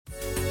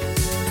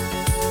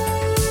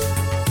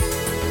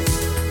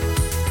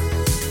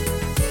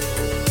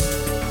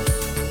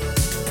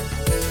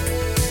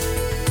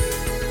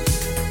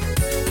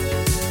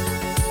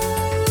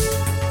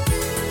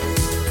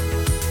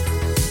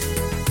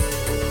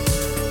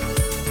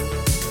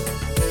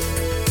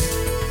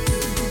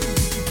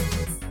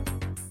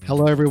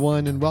Hello,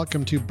 everyone, and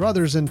welcome to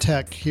Brothers in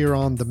Tech here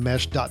on the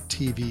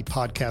Mesh.tv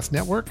podcast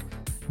network.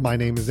 My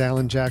name is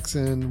Alan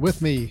Jackson.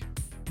 With me,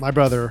 my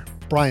brother,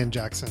 Brian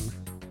Jackson,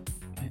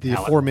 the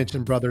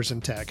aforementioned Brothers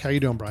in Tech. How you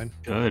doing, Brian?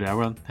 Good,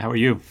 Alan. How are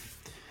you?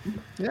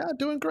 Yeah,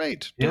 doing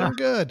great. Doing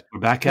good.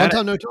 We're back at it.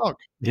 Long time no talk.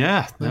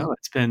 Yeah, no,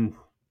 it's been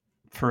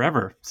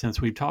forever since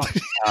we've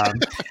talked.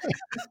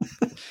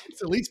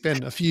 It's at least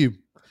been a few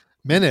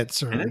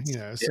minutes or,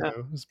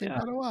 it's been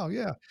quite a while.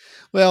 Yeah.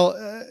 Well,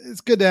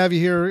 it's good to have you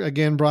here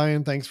again,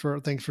 Brian. Thanks for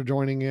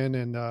joining in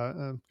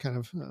and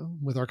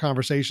with our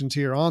conversations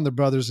here on the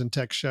Brothers in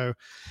Tech show.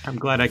 I'm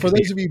glad I could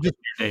brighten your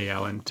day,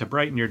 Alan, to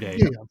brighten your day.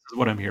 Yeah. This is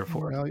what I'm here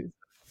for.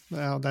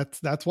 Well,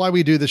 that's why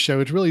we do the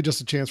show. It's really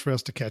just a chance for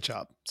us to catch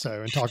up.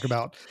 And talk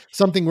about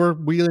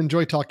something we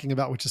enjoy talking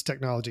about, which is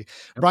technology.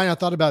 Yep. Brian, I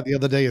thought about it the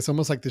other day. It's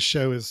almost like the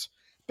show is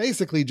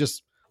basically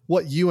just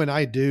what you and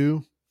I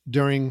do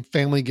during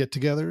family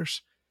get-togethers,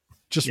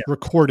 just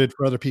recorded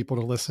for other people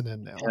to listen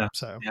in now.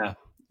 Yeah.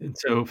 And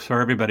so for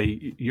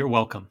everybody, you're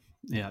welcome.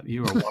 Yeah,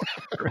 you are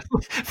welcome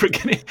for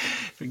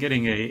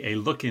getting a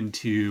look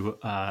into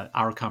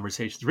our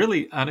conversations.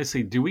 Really,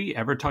 honestly, do we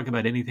ever talk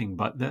about anything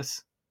but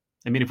this?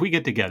 I mean, if we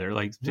get together,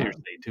 like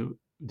seriously,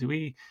 do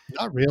we?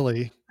 Not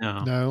really.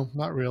 No,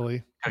 not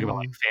really. Talk about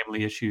like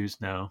family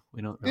issues? No,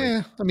 we don't. Really.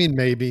 Yeah, I mean,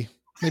 maybe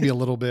a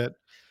little bit.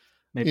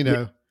 Maybe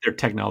they're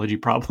technology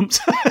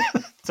problems.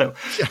 So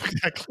yeah,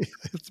 exactly.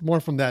 It's more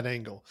from that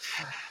angle.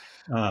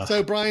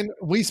 So Brian,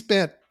 we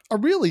spent a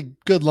really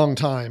good long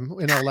time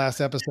in our last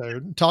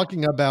episode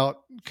talking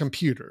about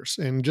computers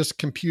and just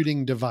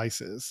computing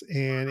devices.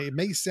 And it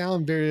may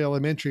sound very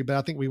elementary, but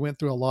I think we went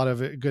through a lot of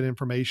good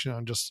information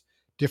on just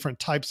different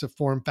types of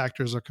form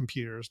factors of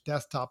computers,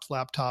 desktops,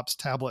 laptops,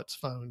 tablets,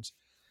 phones,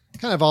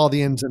 kind of all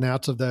the ins and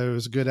outs of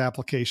those, good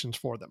applications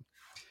for them.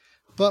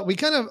 But we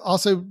kind of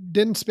also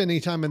didn't spend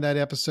any time in that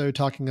episode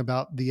talking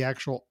about the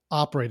actual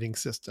operating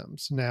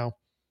systems. Now,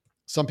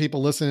 some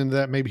people listening to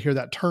that maybe hear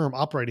that term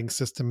operating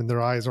system and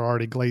their eyes are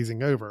already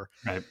glazing over.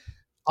 Right.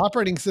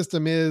 Operating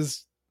system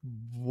is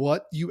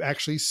what you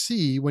actually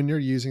see when you're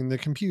using the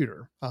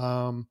computer.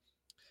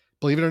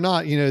 Believe it or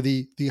not,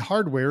 the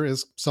hardware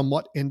is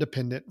somewhat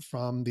independent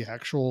from the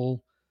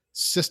actual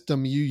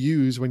system you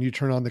use when you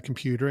turn on the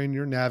computer and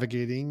you're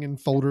navigating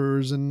and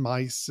folders and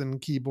mice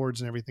and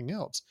keyboards and everything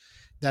else.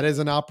 That is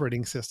an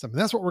operating system. And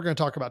that's what we're going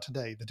to talk about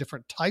today, the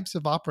different types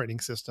of operating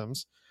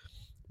systems.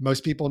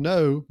 Most people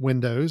know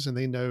Windows and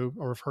they know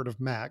or have heard of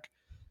Mac,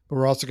 but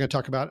we're also going to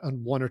talk about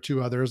one or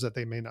two others that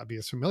they may not be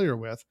as familiar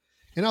with.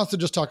 And also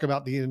just talk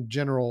about the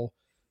general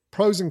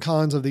pros and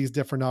cons of these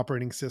different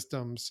operating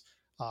systems,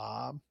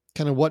 kind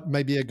of what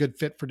may be a good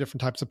fit for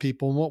different types of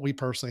people and what we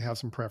personally have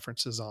some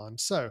preferences on.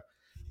 So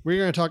we're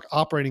going to talk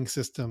operating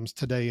systems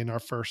today in our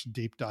first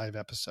deep dive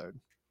episode.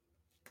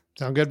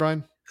 Sound good,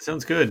 Brian?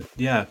 Sounds good.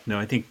 Yeah. No,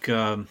 I think,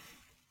 I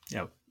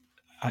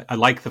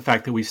like the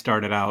fact that we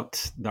started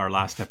out our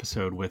last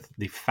episode with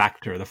the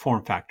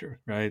form factor,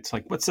 right? It's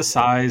like, what's the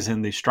size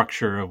and the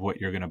structure of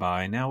what you're going to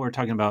buy? Now we're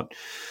talking about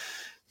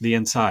the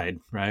inside,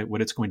 right?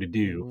 What it's going to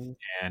do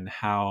and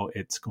how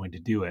it's going to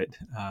do it.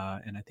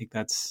 And I think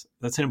that's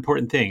an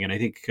important thing. And I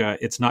think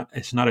it's not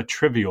a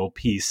trivial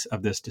piece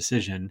of this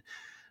decision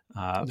for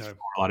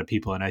a lot of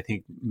people. And I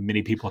think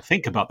many people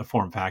think about the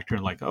form factor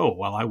and like, oh,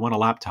 well, I want a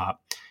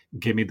laptop.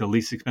 Give me the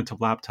least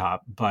expensive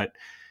laptop. But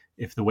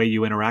if the way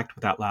you interact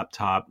with that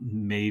laptop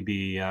may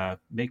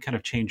kind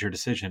of change your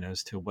decision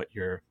as to what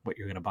you're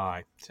going to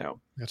buy.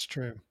 So that's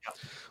true. Yeah.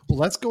 Well,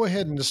 let's go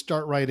ahead and just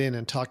start right in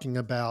and talking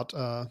about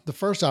the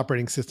first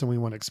operating system we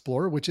want to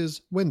explore, which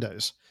is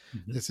Windows.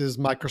 Mm-hmm. This is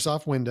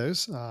Microsoft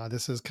Windows.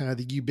 This is kind of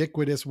the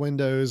ubiquitous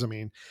Windows. I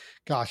mean,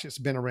 gosh, it's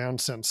been around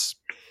since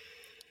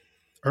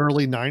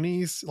early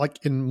 90s,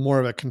 like in more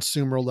of a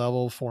consumer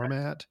level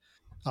format.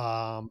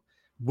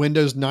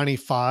 Windows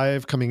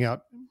 95 coming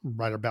out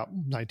right about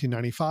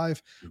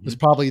 1995 was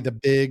probably the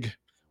big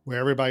where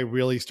everybody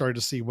really started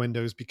to see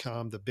Windows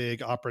become the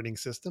big operating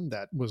system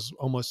that was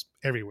almost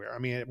everywhere. I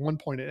mean, at one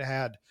point it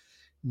had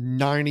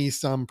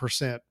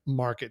 90%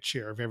 market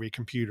share of every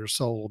computer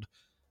sold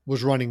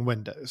was running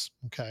Windows.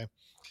 Okay.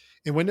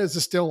 And Windows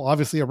is still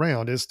obviously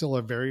around. It's still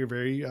a very,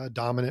 very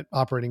dominant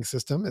operating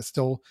system. It's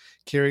still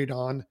carried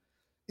on.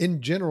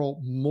 In general,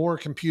 more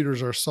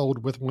computers are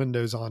sold with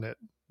Windows on it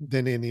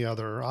than any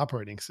other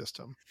operating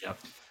system. Yep.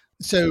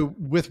 So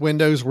with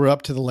Windows, we're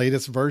up to the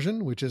latest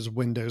version, which is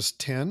Windows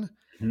 10.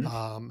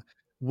 Mm-hmm.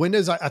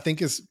 Windows, I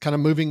think, is kind of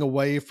moving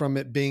away from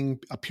it being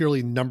a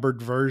purely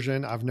numbered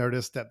version. I've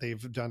noticed that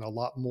they've done a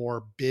lot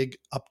more big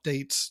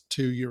updates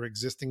to your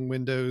existing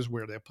Windows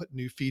where they put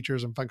new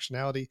features and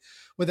functionality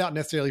without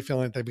necessarily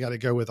feeling like they've got to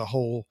go with a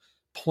whole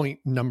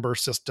point number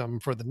system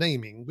for the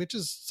naming, which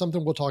is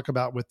something we'll talk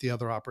about with the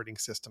other operating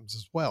systems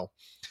as well.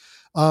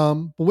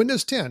 But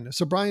Windows 10.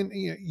 So Brian,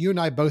 you and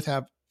I both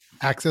have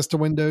access to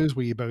Windows.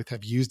 We both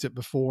have used it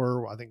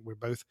before. I think we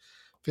both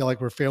feel like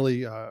we're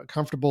fairly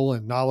comfortable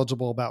and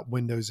knowledgeable about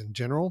Windows in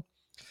general.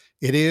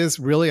 It is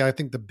really, I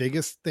think the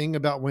biggest thing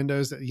about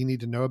Windows that you need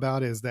to know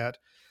about is that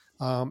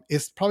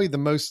it's probably the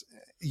most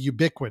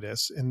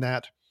ubiquitous in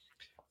that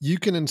you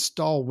can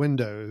install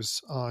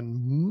Windows on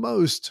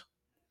most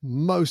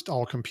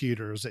all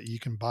computers that you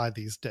can buy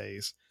these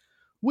days,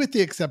 with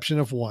the exception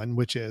of one,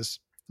 which is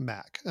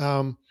Mac.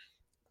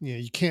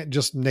 You can't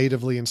just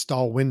natively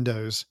install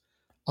Windows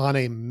on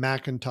a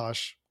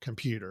Macintosh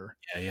computer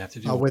Yeah, you have to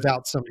do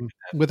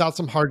without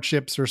some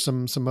hardships or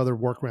some other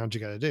workarounds you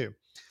got to do.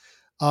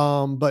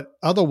 But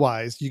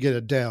otherwise, you get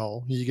a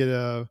Dell, you get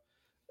a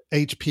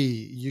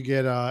HP, you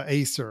get a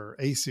Acer,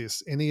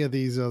 Asus, any of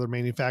these other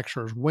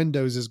manufacturers.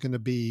 Windows is going to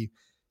be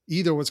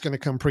either what's going to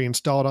come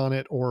pre-installed on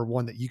it or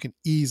one that you can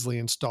easily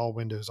install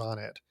Windows on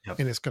it,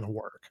 and it's going to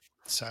work.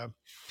 So,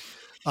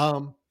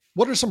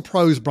 what are some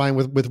pros, Brian,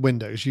 with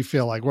Windows? You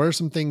feel like what are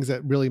some things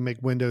that really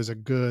make Windows a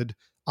good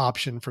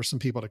option for some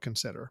people to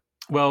consider?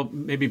 Well,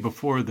 maybe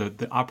before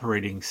the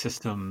operating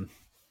system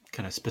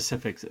kind of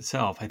specifics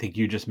itself, I think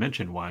you just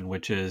mentioned one,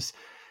 which is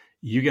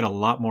you get a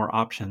lot more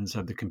options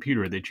of the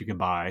computer that you can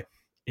buy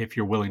if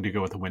you're willing to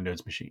go with a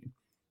Windows machine,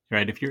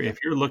 right? If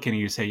you're looking and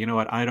you say, you know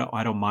what,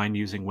 I don't mind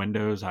using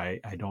Windows, I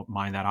don't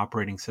mind that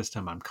operating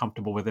system, I'm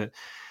comfortable with it.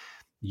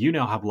 You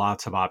now have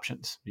lots of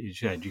options.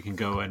 You can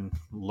go and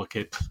look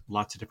at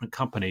lots of different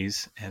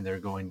companies, and they're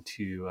going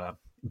to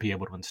be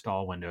able to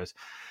install Windows.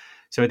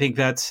 So I think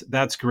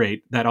that's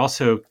great. That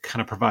also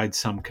kind of provides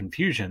some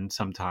confusion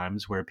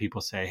sometimes where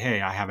people say,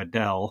 hey, I have a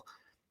Dell.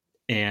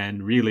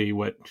 And really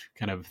what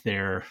kind of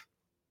they're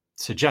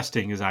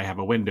suggesting is I have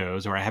a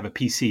Windows or I have a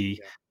PC,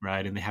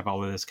 right? And they have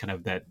all of this kind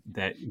of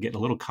that get a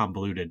little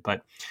convoluted.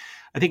 But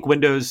I think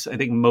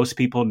most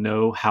people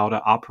know how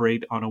to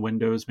operate on a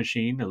Windows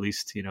machine. At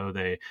least,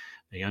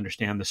 they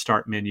understand the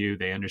start menu.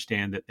 They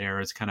understand that there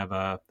is kind of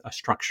a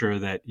structure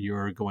that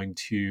you're going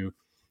to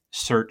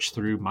search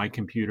through My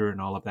Computer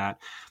and all of that.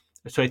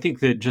 So I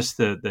think that just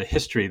the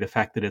history, the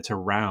fact that it's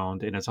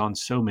around and it's on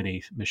so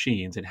many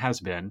machines, it has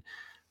been,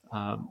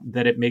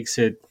 that it makes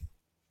it,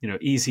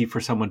 easy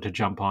for someone to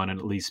jump on and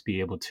at least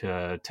be able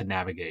to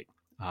navigate.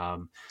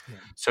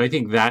 So I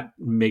think that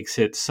makes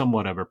it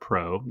somewhat of a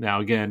pro. Now,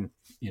 again,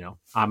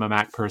 I'm a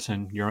Mac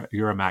person.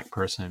 You're a Mac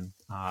person,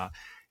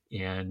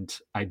 and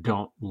I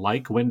don't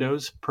like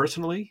Windows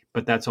personally,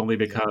 but that's only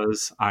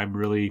because I'm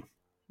really,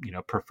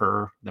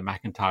 prefer the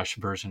Macintosh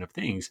version of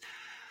things.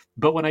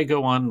 But when I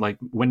go on like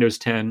Windows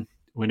 10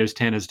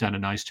 has done a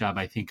nice job,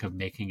 I think, of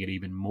making it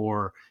even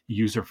more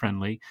user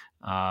friendly,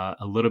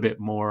 a little bit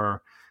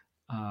more.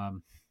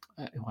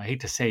 I hate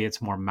to say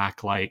it's more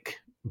Mac-like,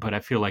 but I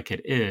feel like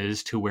it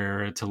is, to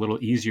where it's a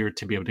little easier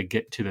to be able to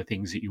get to the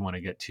things that you want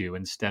to get to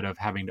instead of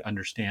having to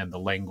understand the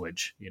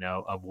language,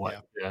 of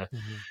what,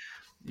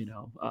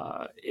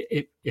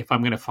 if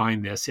I'm going to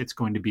find this, it's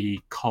going to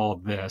be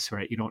called this,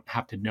 right? You don't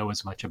have to know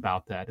as much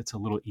about that. It's a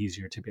little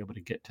easier to be able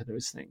to get to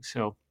those things.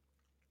 So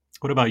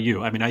what about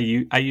you? I mean,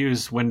 I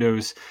use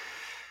Windows,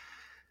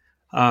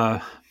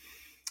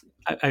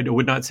 I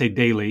would not say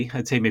daily.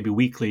 I'd say maybe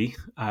weekly.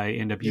 I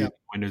end up using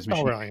Windows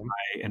machine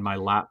in my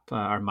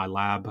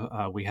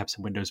lab. We have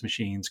some Windows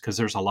machines because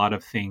there's a lot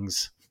of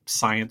things,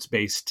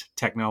 science-based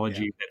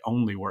technology that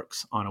only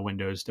works on a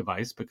Windows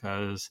device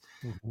because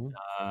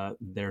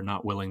they're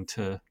not willing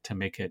to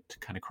make it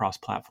kind of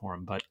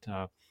cross-platform. But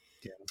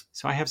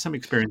so I have some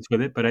experience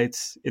with it, but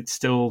it's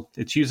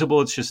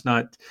usable. It's just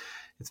not.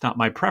 It's not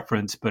my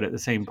preference, but at the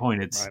same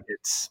point,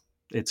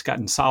 it's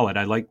gotten solid.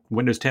 I like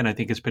Windows 10. I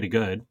think is pretty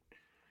good.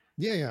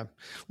 Yeah.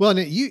 Well, and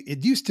it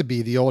used to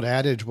be, the old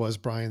adage was,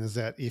 Brian, is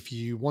that if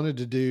you wanted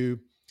to do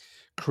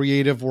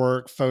creative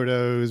work,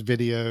 photos,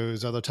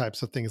 videos, other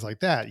types of things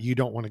like that, you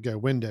don't want to go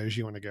Windows,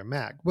 you want to go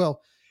Mac.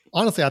 Well,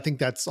 honestly, I think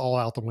that's all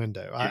out the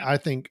window. Yeah. I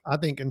think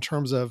in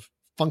terms of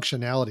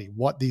functionality,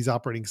 what these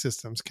operating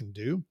systems can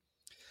do,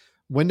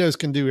 Windows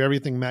can do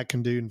everything Mac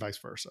can do, and vice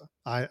versa.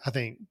 I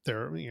think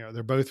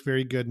they're both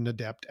very good and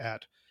adept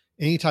at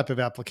any type of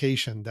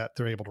application that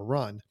they're able to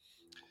run.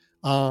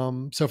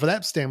 So for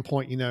that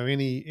standpoint,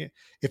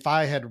 if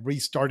I had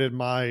restarted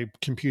my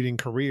computing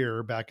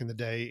career back in the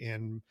day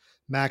and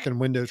Mac and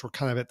Windows were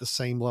kind of at the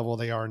same level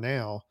they are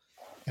now,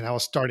 and I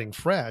was starting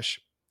fresh,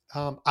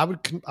 I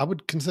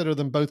would consider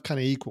them both kind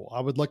of equal.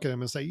 I would look at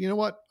them and say, you know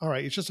what? All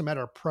right, it's just a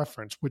matter of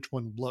preference, which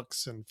one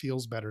looks and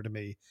feels better to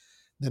me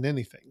than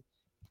anything.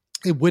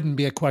 It wouldn't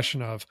be a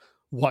question of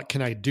what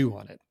can I do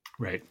on it.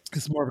 Right.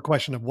 It's more of a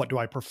question of what do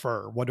I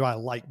prefer? What do I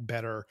like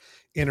better?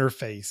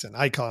 Interface and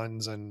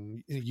icons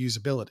and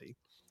usability.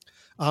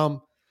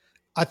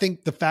 I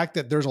think the fact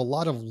that there's a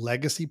lot of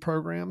legacy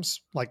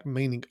programs, like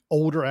meaning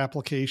older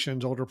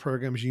applications, older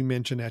programs you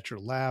mentioned at your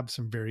lab,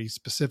 some very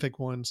specific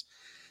ones,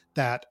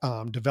 that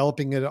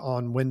developing it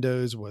on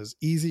Windows was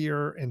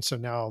easier. And so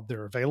now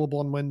they're available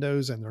on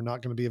Windows and they're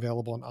not going to be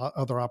available on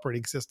other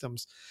operating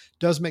systems,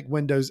 does make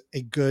Windows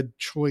a good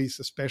choice,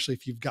 especially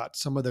if you've got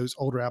some of those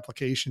older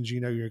applications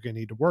you're going to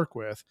need to work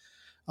with.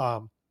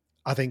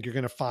 I think you're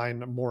going to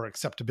find more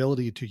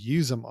acceptability to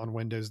use them on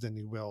Windows than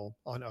you will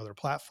on other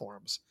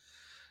platforms.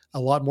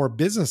 A lot more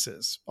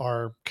businesses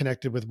are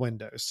connected with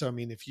Windows. So, I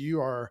mean, if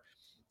you are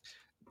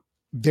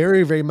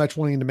very, very much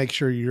wanting to make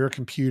sure your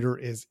computer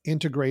is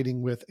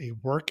integrating with a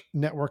work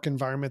network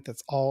environment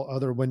that's all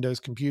other Windows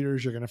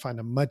computers. You're going to find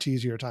a much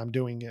easier time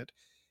doing it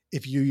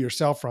if you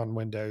yourself run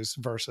Windows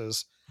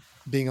versus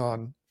being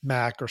on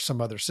Mac or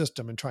some other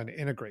system and trying to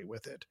integrate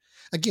with it.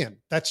 Again,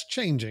 that's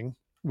changing,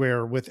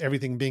 where with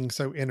everything being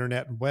so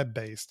internet and web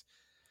based,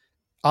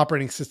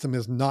 operating system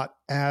is not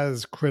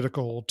as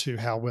critical to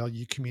how well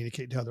you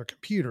communicate to other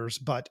computers,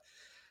 but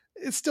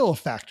it's still a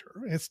factor.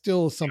 It's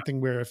still something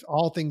where if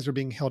all things are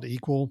being held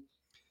equal,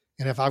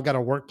 and if I've got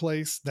a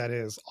workplace that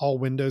is all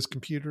Windows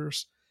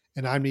computers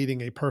and I'm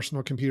needing a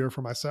personal computer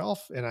for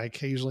myself, and I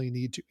occasionally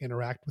need to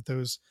interact with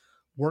those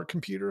work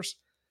computers,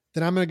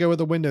 then I'm going to go with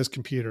a Windows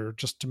computer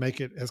just to make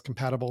it as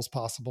compatible as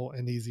possible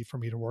and easy for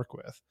me to work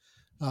with.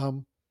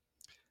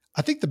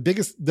 I think the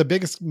biggest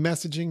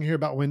messaging here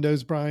about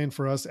Windows, Brian,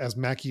 for us as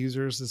Mac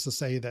users is to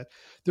say that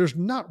there's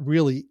not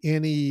really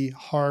any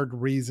hard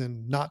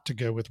reason not to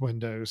go with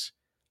Windows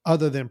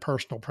other than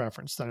personal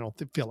preference. I don't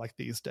feel like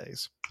these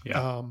days.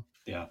 Yeah.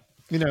 Yeah.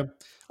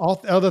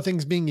 All other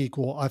things being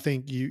equal, I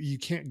think you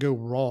can't go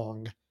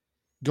wrong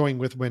going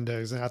with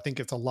Windows. And I think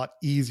it's a lot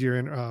easier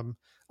in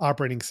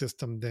operating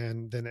system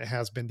than it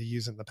has been to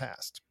use in the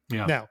past.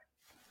 Yeah. Now,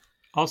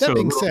 also, that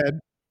being said,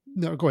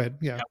 no, go ahead.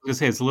 Yeah. I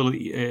was going to say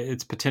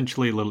it's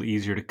potentially a little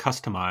easier to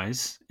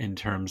customize in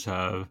terms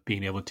of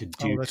being able to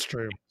do. Oh, that's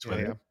true.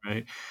 Yeah.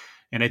 Right.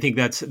 And I think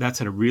that's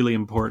a really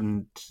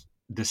important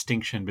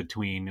distinction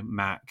between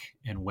Mac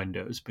and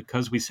Windows,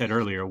 because we said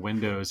earlier,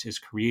 Windows is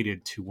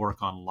created to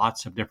work on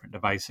lots of different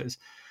devices.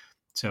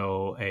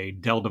 So a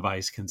Dell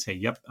device can say,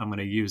 yep, I'm going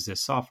to use this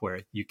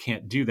software. You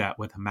can't do that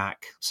with a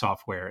Mac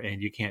software,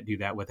 and you can't do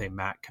that with a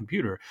Mac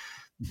computer.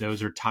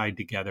 Those are tied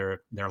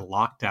together. They're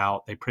locked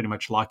out. They pretty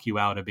much lock you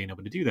out of being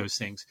able to do those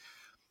things.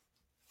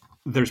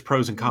 There's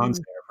pros and cons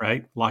there,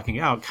 right? Locking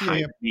out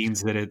kind of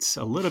means that it's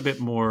a little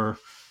bit more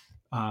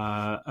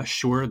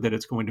assured that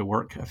it's going to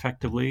work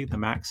effectively, the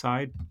Mac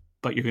side,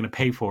 but you're going to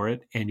pay for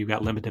it and you've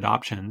got limited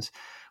options.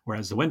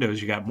 Whereas the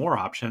Windows, you got more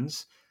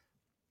options.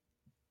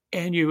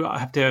 And you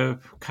have to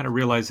kind of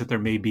realize that there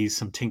may be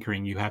some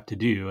tinkering you have to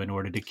do in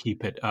order to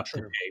keep it up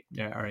to date.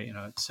 Yeah,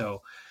 or,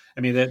 so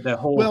I mean, the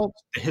whole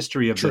the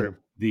history of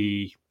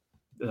the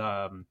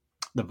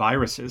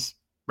viruses,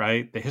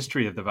 right? The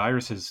history of the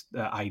viruses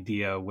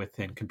idea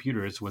within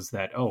computers was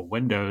that,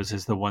 Windows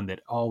is the one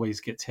that always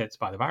gets hit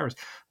by the virus.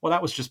 Well,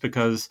 that was just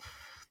because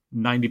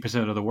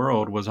 90% of the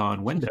world was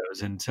on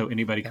Windows. And so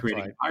anybody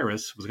creating a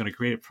virus was going to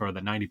create it for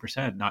the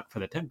 90%, not for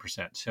the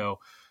 10%. So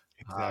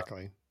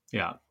exactly.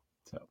 Yeah.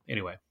 So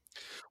anyway.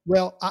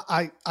 Well,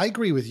 I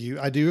agree with you.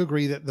 I do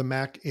agree that the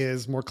Mac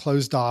is more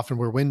closed off, and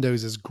where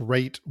Windows is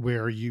great,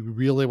 where you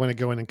really want to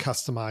go in and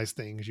customize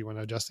things, you want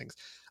to adjust things.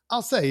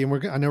 I'll say,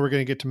 and I know we're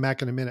going to get to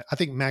Mac in a minute. I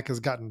think Mac has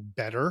gotten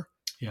better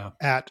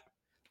at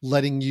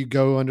letting you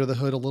go under the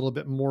hood a little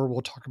bit more.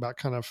 We'll talk about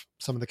kind of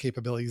some of the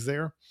capabilities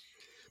there,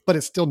 but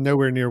it's still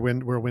nowhere near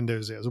where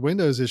Windows is.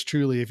 Windows is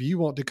truly, if you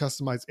want to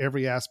customize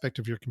every aspect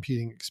of your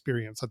computing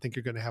experience, I think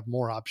you're going to have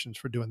more options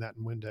for doing that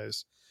in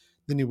Windows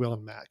than you will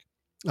in Mac.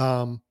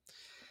 So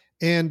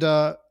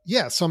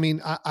I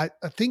mean, I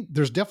think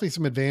there's definitely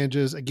some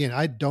advantages. Again,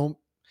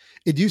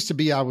 it used to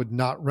be, I would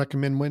not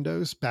recommend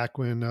Windows back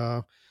when,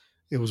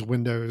 it was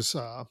Windows,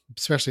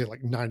 especially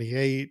like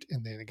 98,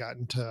 and then it got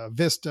into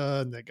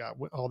Vista, and they got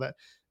all that.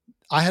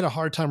 I had a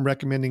hard time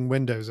recommending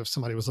Windows if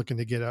somebody was looking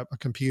to get a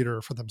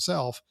computer for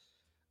themselves,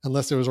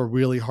 unless there was a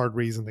really hard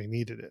reason they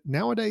needed it.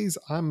 Nowadays,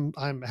 I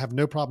have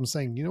no problem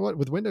saying, you know what,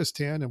 with Windows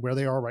 10 and where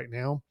they are right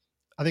now,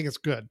 I think it's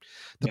good.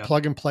 The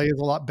plug and play is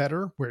a lot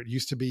better, where it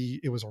used to be,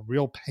 it was a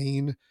real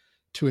pain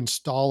to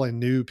install a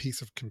new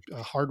piece of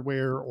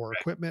hardware or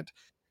equipment.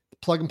 The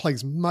plug and play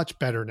is much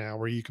better now,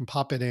 where you can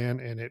pop it in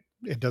and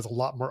it does a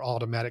lot more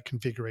automatic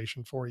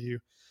configuration for you.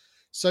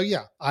 So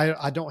yeah,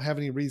 I don't have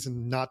any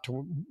reason not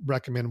to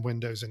recommend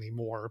Windows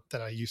anymore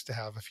that I used to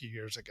have a few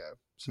years ago.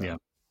 So.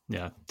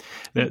 Yeah.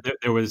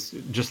 There was,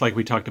 just like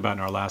we talked about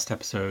in our last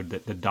episode,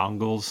 that the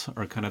dongles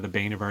are kind of the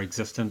bane of our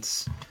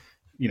existence.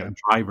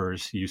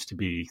 Drivers used to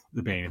be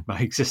the bane of my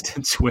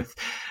existence with,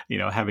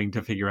 having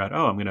to figure out,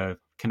 I'm going to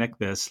connect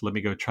this. Let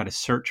me go try to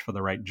search for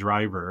the right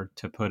driver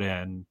to put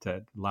in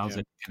that allows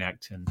it to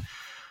connect. And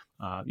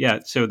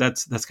so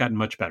that's gotten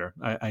much better.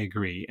 I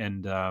agree.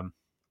 And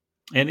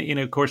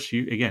of course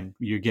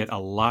you get a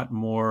lot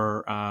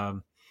more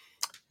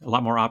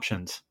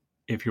options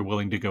if you're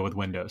willing to go with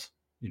Windows.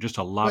 You're just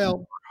a lot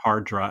more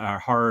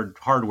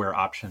hardware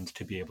options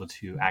to be able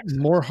to access.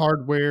 More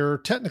hardware,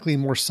 technically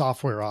more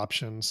software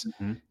options,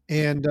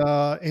 and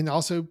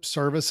also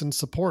service and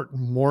support.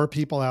 More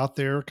people out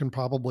there can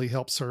probably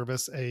help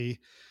service a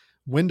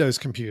Windows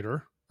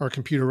computer or a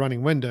computer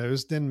running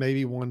Windows than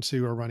maybe ones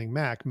who are running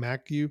Mac.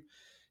 Mac, you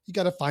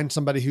got to find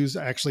somebody who's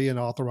actually an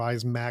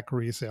authorized Mac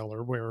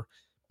reseller, where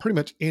pretty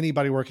much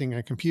anybody working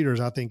on computers,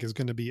 I think, is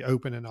going to be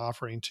open and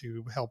offering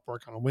to help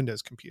work on a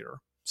Windows computer.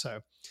 So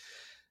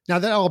now,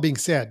 that all being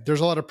said, there's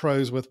a lot of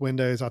pros with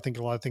Windows. I think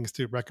a lot of things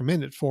to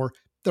recommend it for.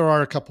 There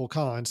are a couple of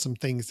cons, some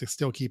things to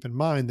still keep in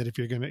mind, that if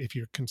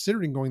you're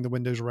considering going the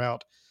Windows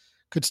route,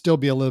 could still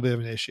be a little bit of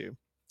an issue.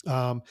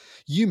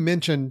 You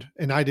mentioned,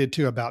 and I did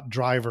too, about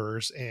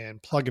drivers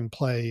and plug and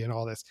play and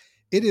all this.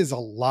 It is a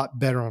lot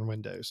better on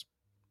Windows.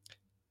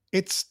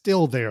 It's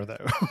still there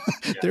though.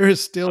 Yeah. There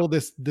is still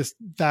this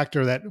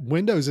factor that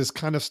Windows is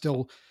kind of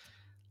still,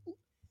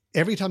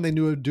 every time they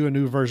do a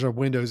new version of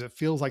Windows, it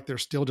feels like they're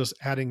still just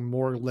adding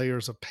more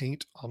layers of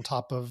paint on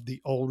top of the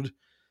old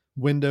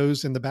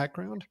Windows in the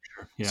background.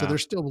 Yeah. So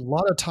there's still a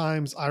lot of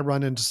times I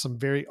run into some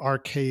very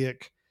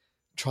archaic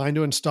trying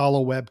to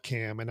install a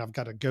webcam, and I've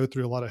got to go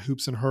through a lot of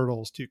hoops and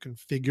hurdles to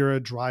configure a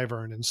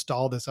driver and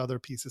install this other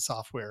piece of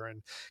software,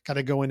 and got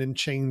to go in and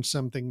change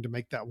something to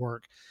make that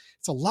work.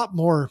 It's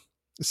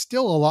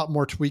still a lot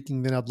more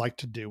tweaking than I'd like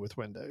to do with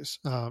Windows.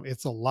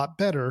 It's a lot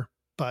better,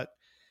 but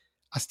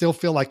I still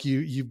feel like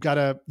you got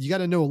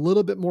to know a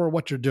little bit more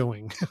what you're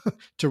doing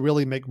to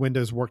really make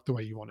Windows work the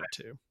way you want it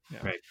to. Yeah.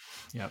 Right.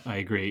 Yeah, I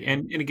agree.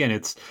 And again,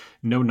 it's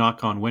no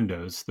knock on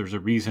Windows. There's a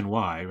reason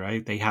why,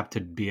 right? They have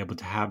to be able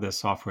to have this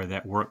software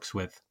that works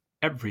with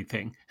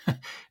everything,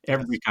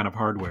 every kind of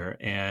hardware,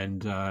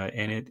 and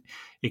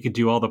it could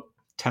do all the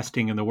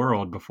testing in the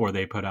world before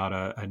they put out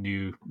a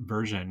new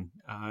version,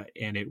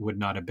 and it would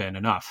not have been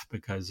enough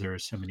because there are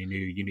so many new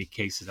unique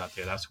cases out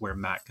there. That's where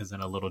Mac is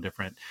in a little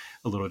different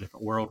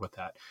world with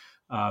that.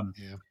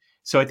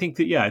 So I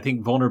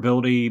think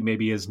vulnerability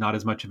maybe is not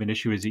as much of an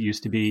issue as it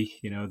used to be.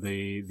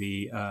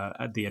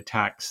 The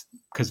attacks,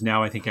 because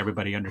now I think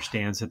everybody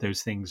understands that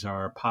those things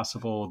are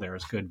possible.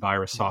 There's good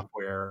virus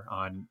software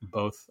on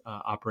both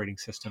operating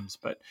systems,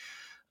 but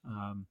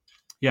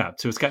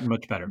so it's gotten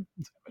much better.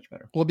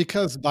 Well,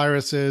 because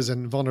viruses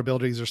and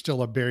vulnerabilities are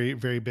still a very,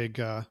 very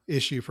big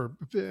issue for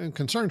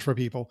concerns for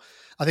people,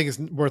 I think it's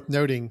worth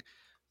noting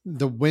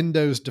the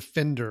Windows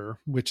Defender,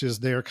 which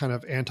is their kind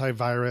of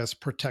antivirus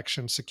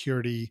protection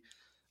security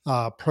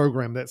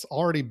program that's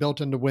already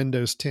built into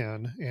Windows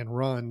 10 and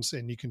runs,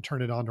 and you can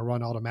turn it on to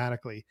run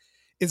automatically.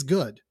 It's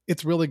good.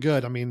 It's really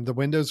good. I mean, the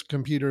Windows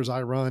computers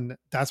I run,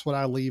 that's what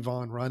I leave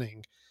on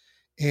running.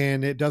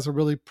 And it does a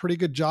really pretty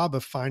good job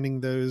of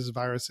finding those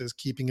viruses,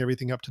 keeping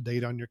everything up to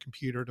date on your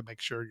computer to make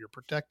sure you're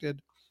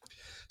protected.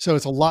 So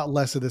it's a lot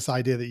less of this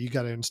idea that you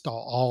got to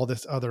install all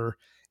this other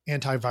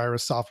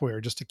antivirus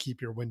software just to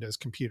keep your Windows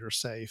computer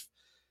safe.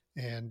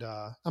 And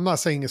I'm not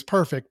saying it's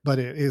perfect, but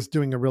it is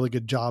doing a really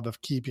good job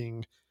of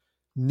keeping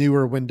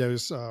newer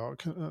Windows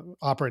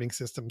operating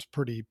systems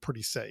pretty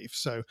safe.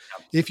 So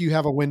if you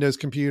have a Windows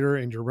computer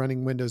and you're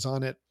running Windows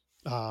on it,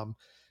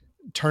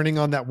 turning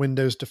on that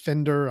Windows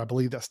Defender, I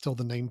believe that's still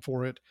the name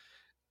for it,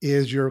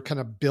 is your kind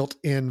of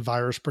built-in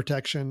virus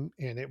protection,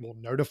 and it will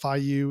notify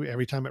you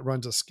every time it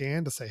runs a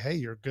scan to say, hey,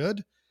 you're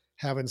good,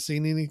 haven't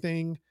seen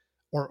anything,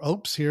 or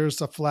oops, here's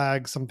a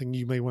flag, something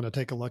you may want to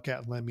take a look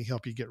at and let me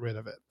help you get rid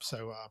of it.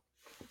 So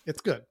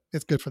it's good.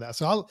 It's good for that.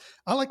 So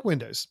I like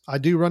Windows. I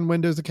do run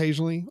Windows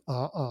occasionally,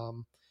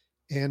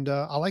 and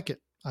I like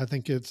it. I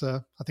think it's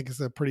a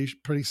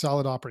pretty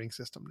solid operating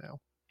system now.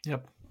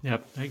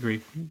 Yep, I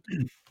agree.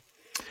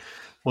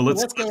 Well,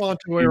 let's go on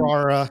to where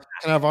our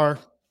kind of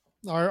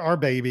our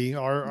baby,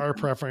 our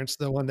preference,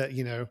 the one that,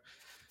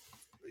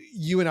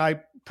 you and I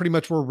pretty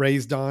much were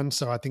raised on.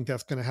 So I think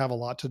that's going to have a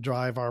lot to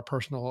drive our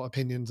personal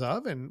opinions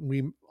of. And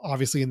we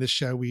obviously in this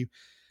show, we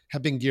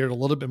have been geared a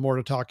little bit more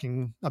to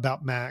talking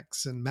about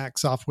Macs and Mac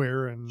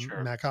software and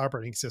Mac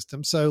operating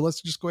system. So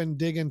let's just go ahead and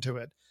dig into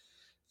it.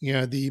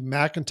 The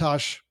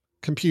Macintosh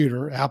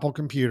computer, Apple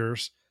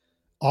computers,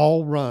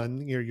 all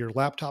run your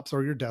laptops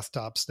or your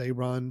desktops. They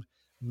run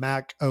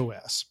Mac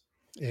OS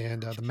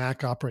and the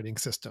Mac operating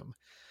system.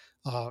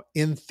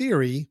 In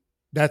theory,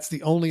 that's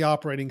the only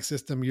operating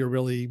system you're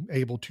really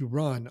able to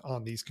run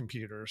on these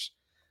computers.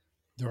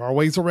 There are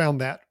ways around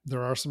that.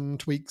 There are some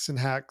tweaks and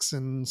hacks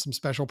and some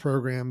special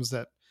programs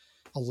that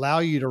allow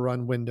you to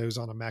run Windows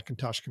on a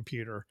Macintosh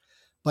computer.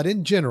 But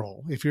in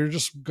general, if you're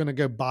just going to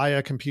go buy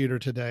a computer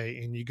today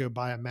and you go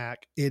buy a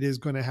Mac, it is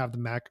going to have the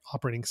Mac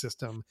operating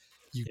system.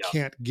 You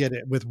can't get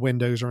it with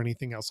Windows or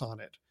anything else on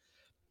it.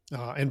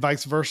 And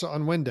vice versa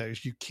on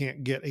Windows. You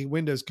can't get a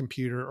Windows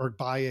computer or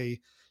buy a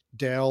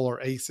Dell or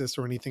Asus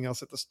or anything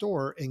else at the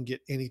store and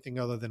get anything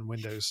other than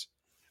Windows.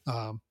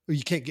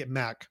 You can't get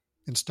Mac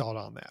installed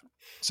on that.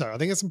 So I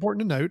think it's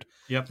important to note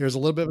there's a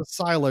little bit of a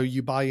silo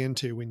you buy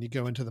into when you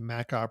go into the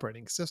Mac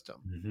operating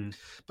system. Mm-hmm.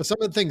 But some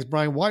of the things,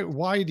 Brian,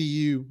 why do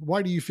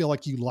you feel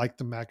like you like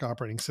the Mac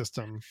operating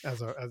system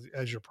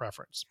as your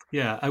preference?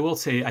 Yeah, I will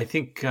say I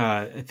think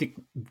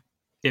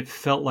it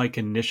felt like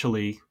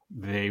initially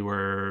they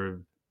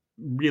were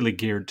really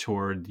geared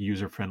toward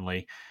user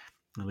friendly.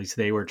 At least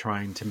they were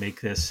trying to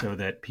make this so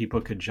that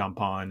people could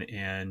jump on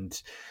and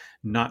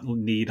not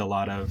need a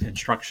lot of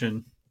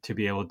instruction to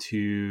be able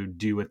to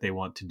do what they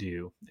want to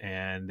do.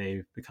 And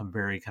they've become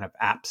very kind of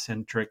app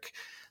centric,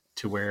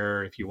 to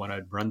where if you want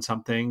to run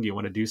something, you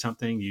want to do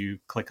something, you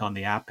click on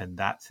the app and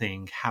that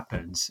thing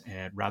happens,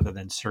 and rather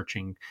than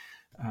searching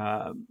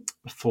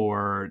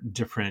for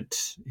different,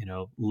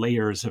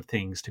 layers of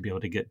things to be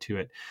able to get to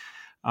it.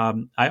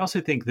 I also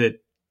think that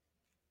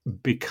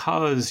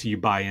because you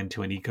buy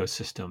into an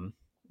ecosystem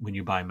when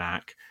you buy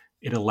Mac,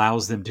 it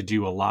allows them to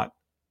do a lot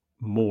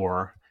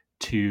more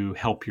to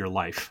help your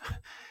life.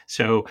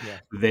 So Yeah.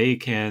 they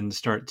can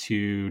start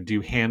to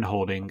do hand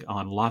holding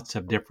on lots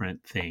of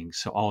different things.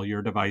 So all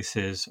your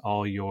devices,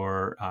 all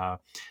your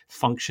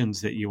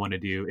functions that you want to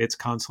do, it's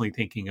constantly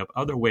thinking of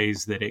other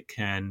ways that it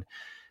can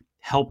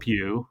help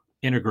you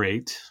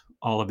integrate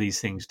all of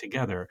these things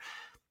together.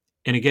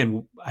 And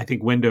again, I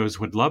think Windows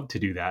would love to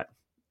do that.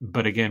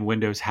 But again,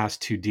 Windows has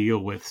to deal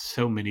with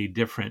so many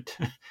different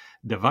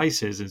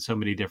devices and so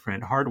many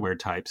different hardware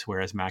types,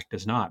 whereas Mac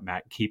does not.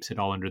 Mac keeps it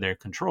all under their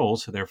control.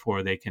 So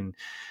therefore they can,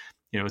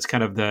 it's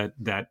kind of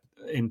that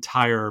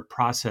entire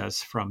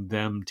process from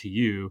them to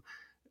you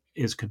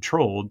is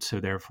controlled. So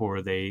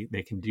therefore they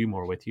can do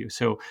more with you.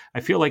 So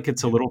I feel like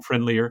it's a little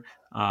friendlier.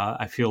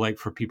 I feel like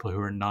for people who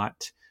are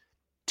not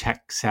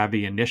tech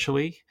savvy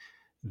initially,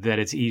 that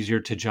it's easier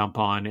to jump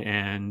on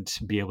and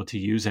be able to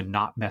use and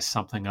not mess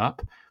something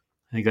up.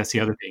 I think that's the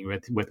other thing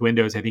with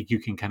Windows. I think you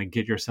can kind of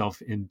get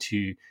yourself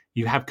into,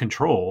 you have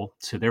control,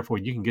 so therefore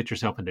you can get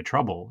yourself into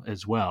trouble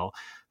as well.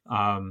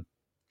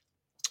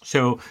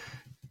 So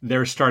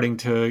they're starting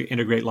to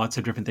integrate lots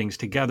of different things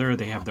together.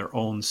 They have their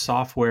own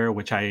software,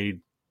 which I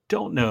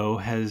don't know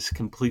has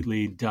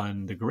completely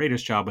done the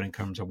greatest job when it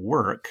comes to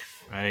work,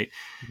 right?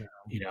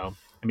 No.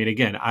 I mean,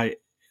 again,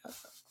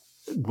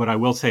 what I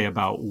will say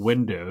about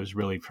Windows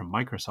really from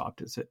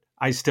Microsoft is that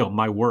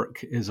my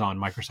work is on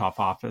Microsoft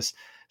Office.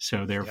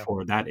 So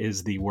therefore that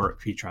is the work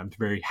feature. I'm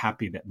very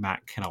happy that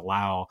Mac can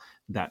allow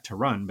that to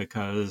run,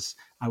 because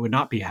I would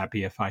not be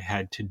happy if I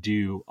had to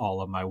do all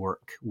of my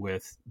work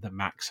with the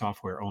Mac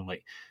software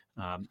only.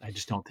 I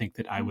just don't think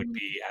that I would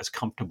be as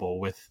comfortable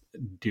with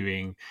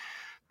doing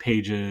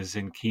Pages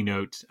and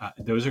Keynote.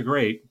 Those are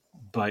great,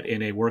 but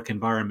in a work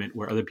environment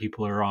where other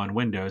people are on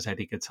Windows, I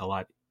think it's a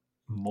lot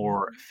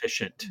more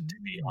efficient to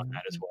be on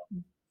that as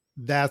well.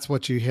 That's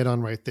what you hit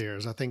on right there,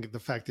 is I think the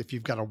fact that if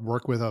you've got to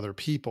work with other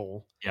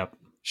people, Yep.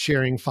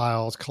 sharing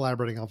files,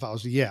 collaborating on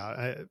files.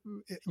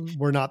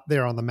 We're not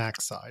there on the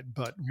Mac side,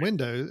 but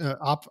Windows,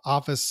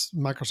 Office,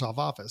 Microsoft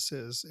Office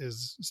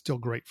is still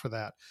great for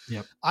that.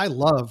 Yep. I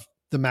love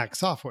the Mac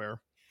software,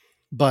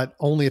 but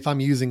only if I'm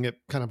using it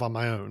kind of on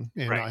my own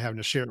and not having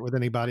to share it with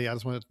anybody. I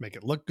just want to make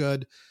it look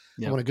good.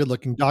 Yep. I want a good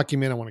looking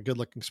document. I want a good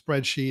looking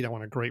spreadsheet. I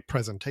want a great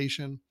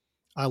presentation.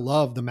 I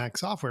love the Mac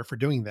software for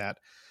doing that.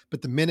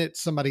 But the minute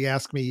somebody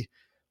asks me,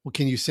 well,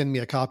 can you send me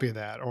a copy of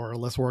that? Or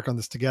let's work on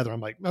this together. I'm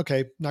like,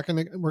 okay,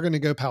 we're going to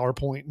go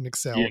PowerPoint and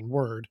Excel and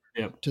Word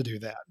to do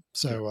that.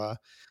 So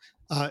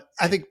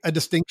I think a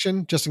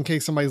distinction, just in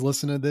case somebody's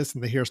listening to this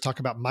and they hear us talk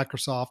about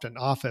Microsoft and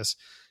Office,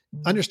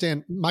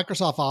 understand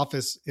Microsoft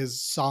Office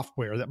is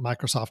software that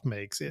Microsoft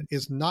makes. It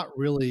is not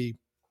really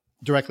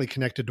directly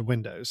connected to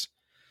Windows.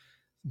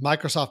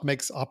 Microsoft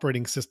makes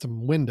operating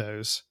system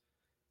Windows.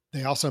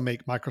 They also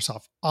make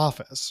Microsoft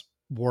Office,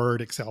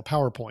 Word, Excel,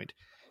 PowerPoint.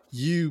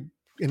 You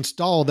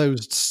install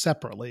those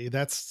separately.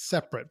 That's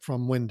separate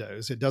from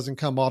Windows. It doesn't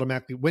come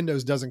automatically.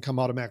 Windows doesn't come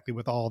automatically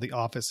with all the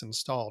Office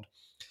installed.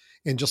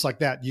 And just like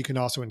that, you can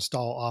also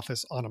install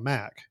Office on a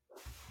Mac,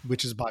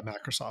 which is by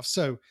Microsoft.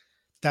 So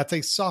that's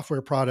a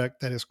software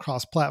product that is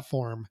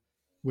cross-platform,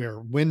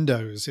 where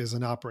Windows is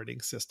an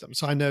operating system.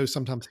 So I know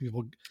sometimes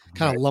people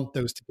kind of lump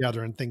those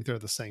together and think they're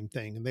the same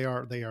thing, and they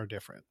are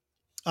different.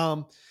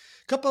 A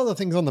couple other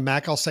things on the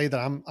Mac I'll say that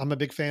I'm a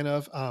big fan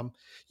of.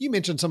 You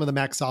mentioned some of the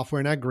Mac software,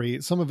 and I agree.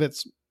 Some of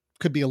it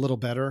could be a little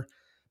better,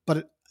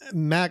 but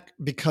Mac,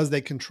 because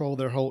they control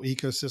their whole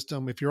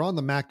ecosystem, if you're on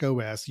the Mac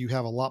OS, you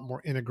have a lot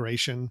more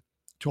integration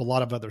to a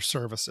lot of other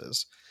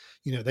services.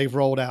 They've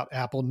rolled out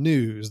Apple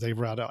News, they've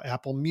rolled out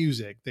Apple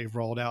Music, they've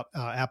rolled out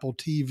Apple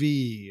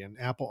TV and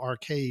Apple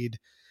Arcade,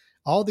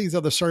 all these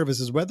other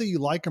services, whether you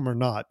like them or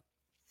not,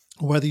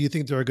 whether you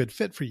think they're a good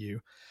fit for you,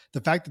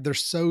 the fact that they're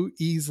so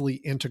easily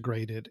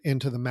integrated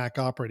into the Mac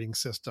operating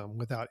system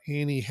without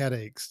any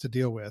headaches to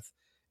deal with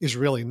is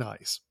really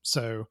nice.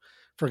 So,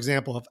 for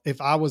example,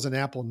 if I was an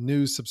Apple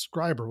News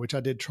subscriber, which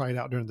I did try it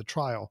out during the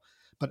trial,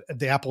 but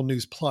the Apple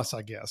News Plus,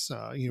 I guess,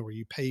 where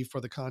you pay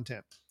for the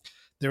content,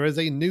 there is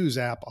a news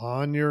app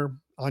on your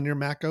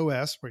Mac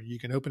OS where you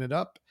can open it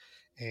up.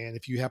 And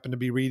if you happen to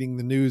be reading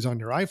the news on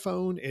your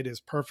iPhone, it is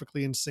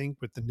perfectly in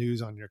sync with the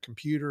news on your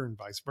computer and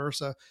vice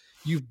versa.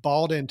 You've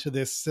bought into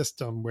this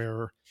system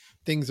where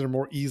things are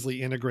more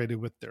easily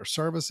integrated with their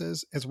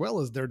services as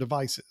well as their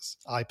devices,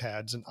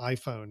 iPads and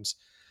iPhones.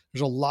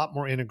 There's a lot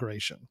more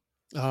integration.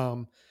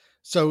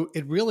 So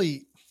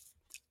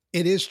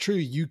it is true.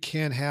 You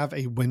can have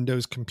a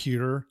Windows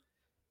computer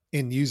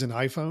and use an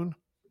iPhone,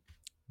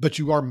 but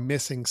you are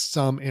missing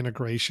some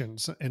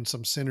integrations and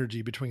some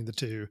synergy between the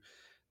two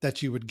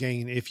that you would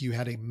gain if you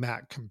had a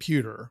Mac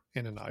computer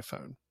and an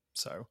iPhone.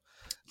 So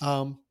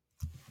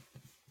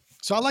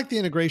I like the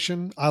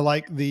integration. I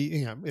like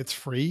it's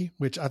free,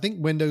 which I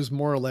think Windows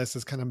more or less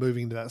is kind of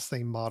moving to that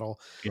same model.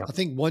 Yeah. I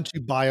think once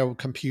you buy a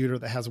computer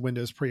that has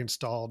Windows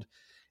pre-installed,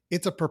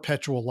 it's a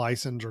perpetual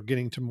license, or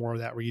getting to more of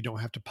that where you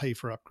don't have to pay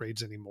for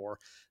upgrades anymore.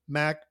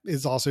 Mac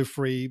is also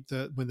free.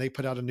 When they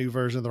put out a new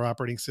version of their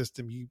operating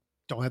system, you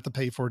don't have to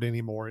pay for it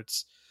anymore.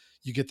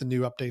 You get the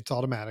new updates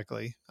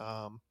automatically.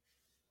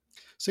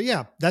 So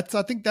yeah, I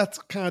think that's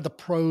kind of the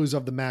pros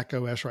of the Mac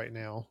OS right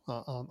now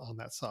on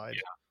that side.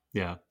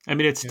 Yeah. I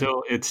mean, Yeah.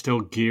 it's still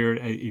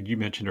geared. You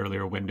mentioned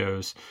earlier,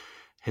 Windows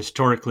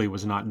historically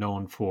was not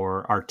known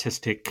for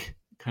artistic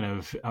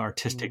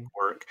Mm.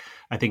 work.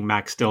 I think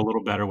Mac's still a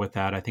little better with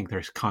that. I think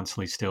there's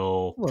constantly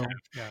still Well,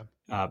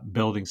 yeah.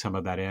 building some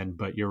of that in.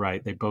 But you're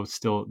right; they both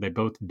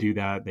do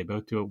that. They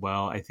both do it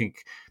well. I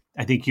think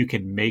you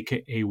can make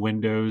a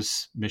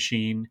Windows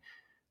machine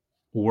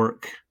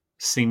work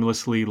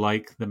seamlessly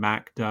like the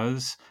Mac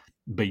does,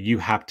 but you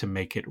have to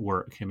make it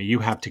work. I mean, you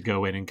have to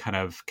go in and kind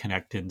of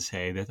connect and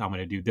say that I'm going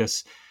to do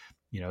this,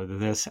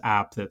 this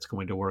app that's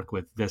going to work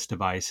with this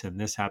device, and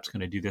this app's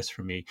going to do this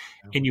for me.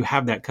 Yeah. And you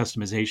have that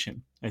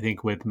customization. I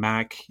think with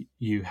Mac,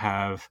 you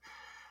have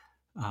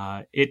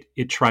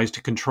it tries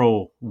to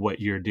control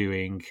what you're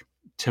doing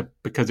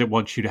because it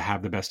wants you to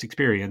have the best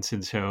experience,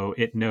 and so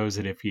it knows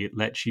that if it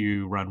lets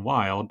you run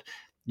wild,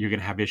 you're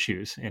going to have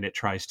issues, and it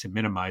tries to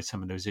minimize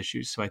some of those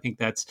issues. So I think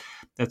that's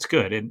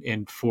good.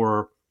 And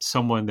for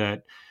someone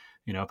that,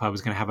 if I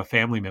was going to have a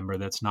family member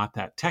that's not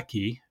that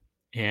techy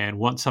and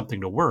wants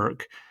something to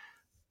work,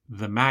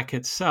 the Mac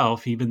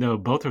itself, even though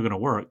both are going to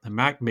work, the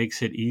Mac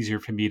makes it easier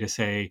for me to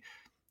say,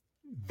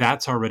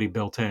 that's already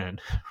built in,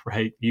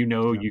 right? Yeah.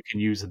 You can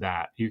use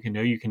that. You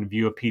can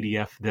view a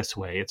PDF this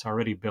way. It's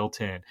already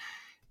built in.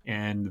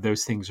 And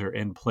those things are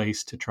in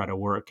place to try to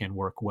work and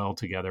work well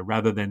together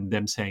rather than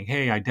them saying,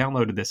 hey, I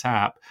downloaded this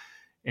app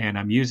and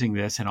I'm using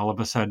this, and all of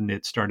a sudden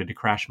it started to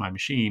crash my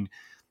machine.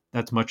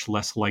 That's much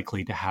less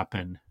likely to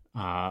happen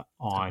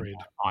Agreed.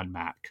 on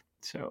Mac.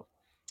 So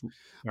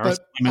there are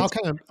some But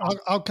limits.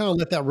 I'll kind of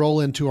let that roll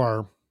into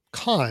our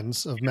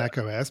cons of Mac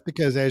OS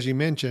because, as you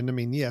mentioned, I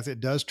mean, yes, it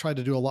does try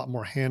to do a lot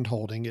more hand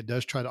holding. It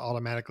does try to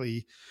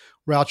automatically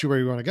route you where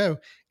you want to go,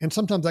 and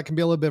sometimes that can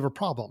be a little bit of a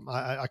problem.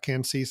 I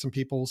can see some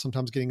people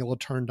sometimes getting a little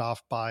turned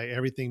off by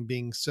everything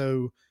being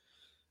so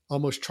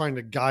almost trying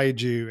to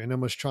guide you and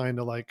almost trying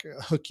to like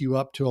hook you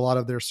up to a lot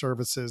of their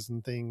services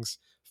and things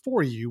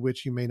for you,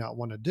 which you may not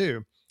want to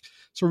do.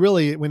 So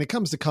really, when it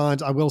comes to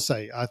cons, I will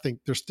say I think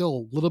there's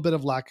still a little bit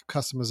of lack of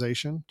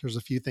customization. There's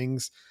a few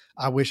things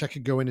I wish I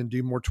could go in and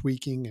do more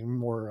tweaking and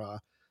more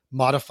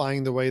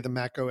modifying the way the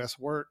Mac OS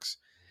works.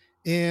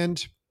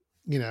 And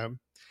you know,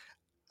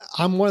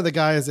 I'm one of the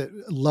guys that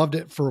loved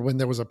it for when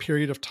there was a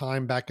period of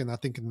time back in I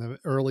think in the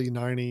early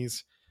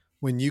 '90s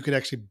when you could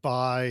actually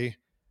buy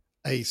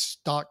a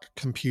stock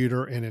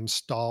computer and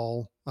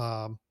install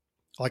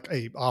like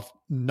a off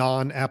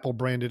non Apple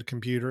branded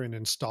computer and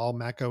install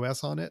Mac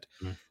OS on it.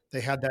 Mhm. They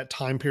had that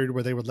time period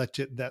where they would let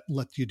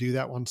you do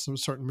that on some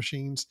certain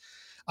machines.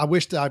 I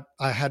wish that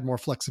I had more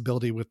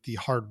flexibility with the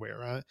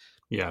hardware.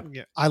 Yeah.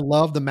 Yeah, I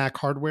love the Mac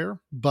hardware,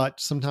 but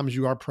sometimes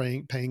you are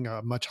paying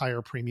a much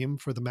higher premium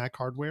for the Mac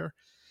hardware,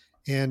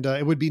 and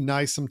it would be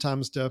nice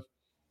to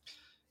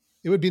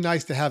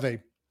have a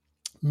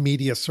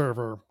media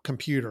server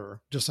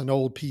computer, just an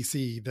old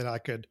PC that I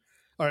could,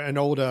 or an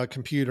old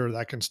computer that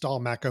I can install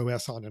Mac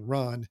OS on and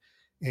run,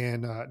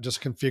 and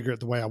just configure it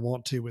the way I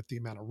want to with the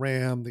amount of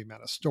RAM, the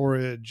amount of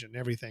storage, and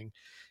everything.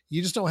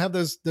 You just don't have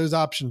those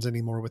options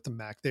anymore with the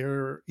Mac.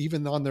 They're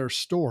even on their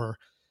store.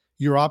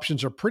 Your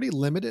options are pretty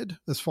limited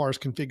as far as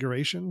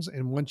configurations,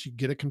 and once you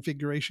get a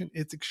configuration,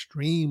 it's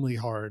extremely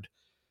hard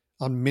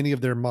on many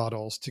of their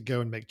models to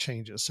go and make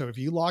changes. So if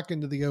you lock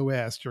into the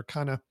OS, you're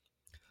kind of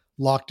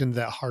locked into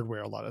that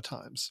hardware a lot of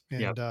times.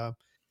 Yeah. And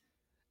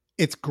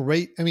it's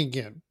great. I mean,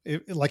 again,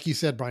 like you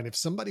said, Brian, if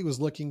somebody was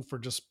looking for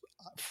just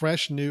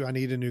fresh, new, I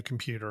need a new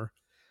computer,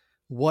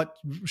 what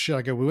should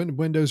I go with,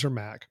 Windows or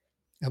Mac?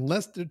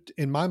 Unless,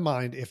 in my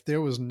mind, if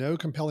there was no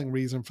compelling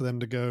reason for them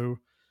to go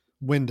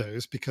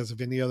Windows because of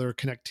any other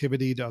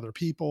connectivity to other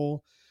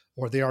people,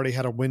 or they already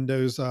had a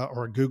Windows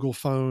or a Google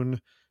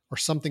phone or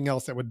something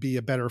else that would be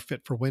a better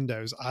fit for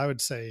Windows, I would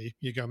say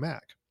you go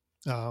Mac.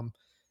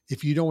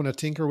 If you don't want to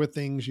tinker with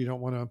things, you don't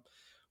want to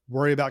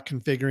worry about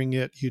configuring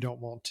it, you don't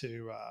want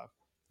to,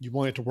 you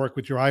want it to work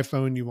with your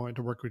iPhone, you want it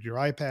to work with your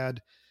iPad.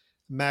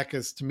 Mac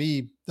is to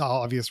me the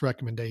obvious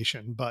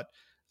recommendation,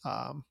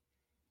 um,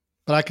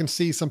 but I can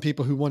see some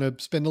people who want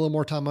to spend a little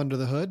more time under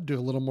the hood, do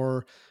a little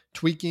more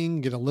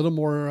tweaking, get a little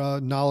more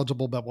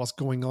knowledgeable about what's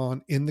going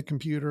on in the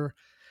computer,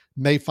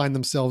 may find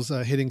themselves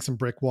hitting some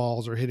brick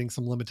walls or hitting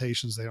some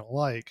limitations they don't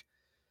like.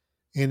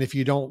 And if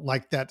you don't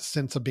like that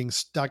sense of being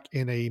stuck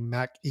in a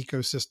Mac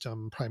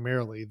ecosystem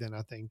primarily, then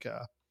I think,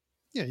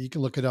 yeah, you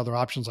can look at other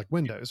options like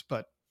Windows,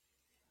 but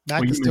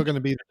Well, Mac is still going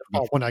to be the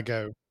default when I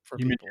go for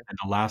you mentioned people. in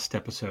the last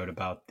episode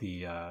about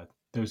the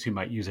those who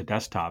might use a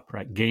desktop,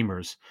 right?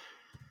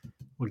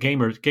 Well,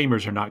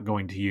 gamers are not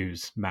going to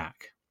use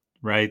Mac,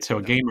 right? So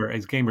No. a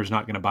gamer's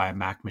not going to buy a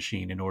Mac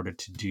machine in order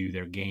to do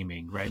their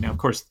gaming, right? Now, of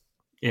course,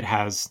 it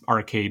has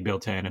arcade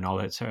built in and all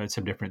that, so it's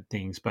some different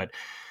things, but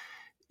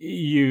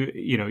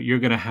you're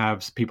going to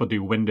have people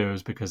do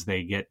Windows because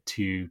they get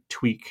to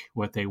tweak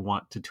what they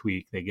want to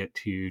tweak, they get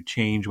to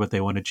change what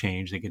they want to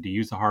change, they get to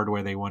use the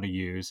hardware they want to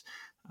use,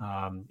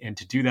 and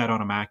to do that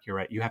on a Mac, you're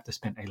right, you have to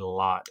spend a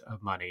lot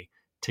of money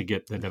to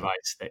get the Yeah.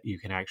 device that you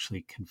can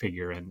actually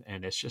configure,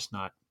 and it's just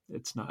not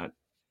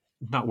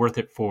not worth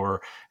it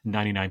for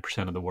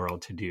 99% of the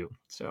world to do.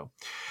 So,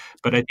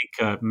 but I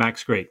think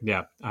Mac's great.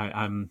 Yeah,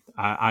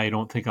 I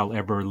don't think I'll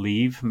ever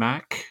leave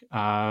Mac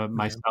Okay.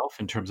 myself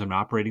in terms of an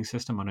operating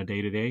system on a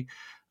day to day.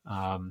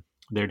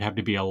 There'd have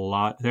to be a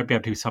lot. There'd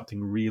have to be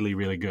something really,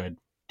 really good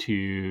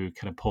to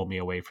kind of pull me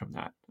away from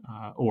that,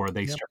 or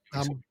they Yep. start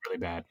doing something really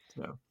bad.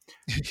 So,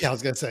 Yeah, I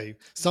was gonna say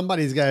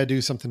somebody's got to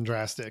do something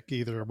drastic.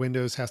 Either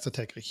Windows has to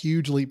take a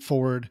huge leap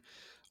forward,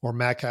 or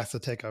Mac has to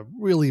take a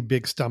really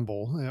big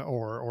stumble,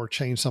 or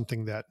change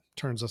something that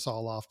turns us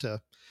all off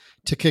to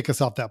kick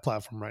us off that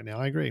platform right now.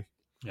 I agree.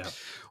 yeah,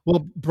 Well,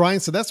 Brian,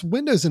 so that's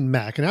Windows and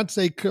Mac, and I'd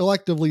say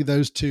collectively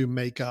those two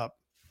make up,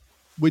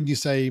 wouldn't you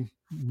say,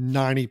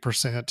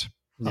 90%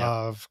 yeah,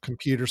 of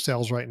computer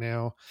sales right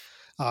now?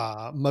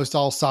 Most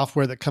all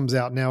software that comes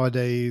out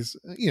nowadays,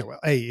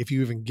 if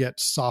you even get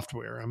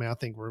software, I mean, I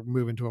think we're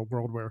moving to a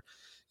world where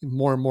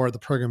more and more of the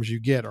programs you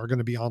get are going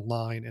to be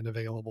online and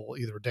available,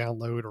 either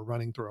download or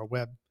running through a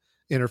web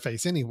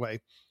interface anyway.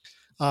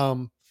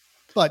 Um,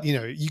 but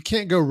you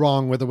can't go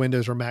wrong with a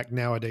Windows or Mac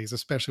nowadays,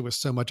 especially with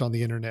so much on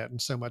the internet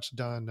and so much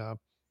done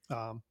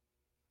um,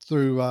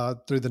 through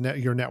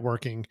your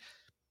networking.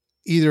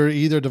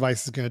 Either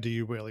device is going to do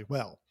you really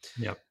well.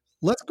 yeah.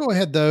 Let's go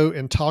ahead though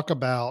and talk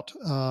about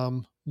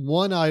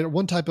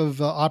one type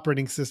of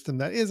operating system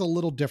that is a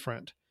little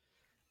different,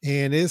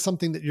 and is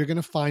something that you're going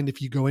to find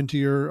if you go into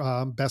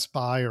your Best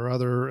Buy or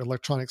other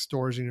electronic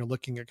stores and you're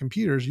looking at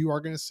computers. You are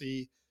going to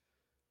see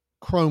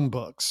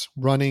Chromebooks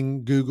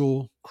running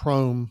Google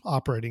Chrome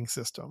operating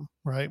system,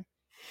 right?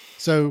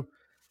 So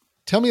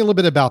tell me a little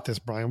bit about this,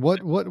 Brian.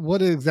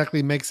 What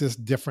exactly makes this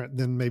different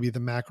than maybe the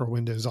Mac or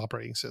Windows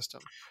operating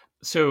system?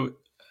 So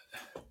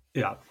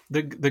yeah,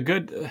 the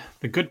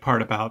good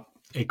part about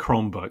a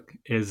Chromebook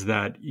is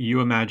that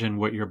you imagine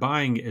what you're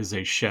buying is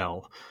a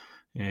shell,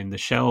 and the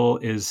shell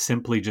is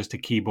simply just a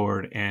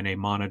keyboard and a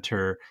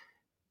monitor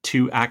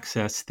to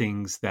access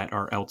things that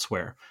are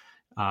elsewhere.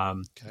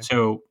 Okay.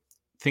 So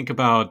think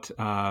about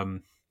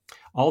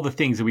all the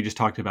things that we just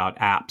talked about.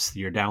 Apps,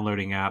 you're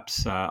downloading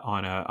apps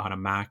on a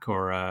Mac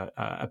or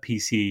a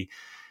PC.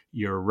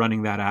 You're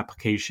running that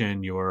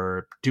application.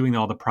 You're doing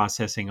all the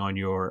processing on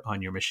your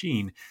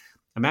machine.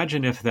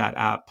 Imagine if that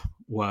app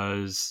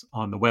was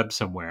on the web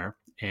somewhere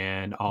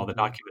and all the Mhm.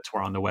 documents were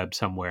on the web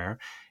somewhere,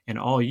 and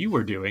all you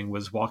were doing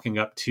was walking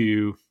up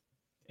to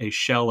a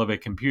shell of a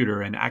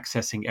computer and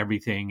accessing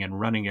everything and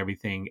running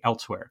everything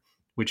elsewhere,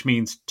 which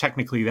means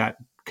technically that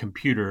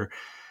computer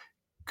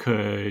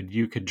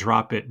you could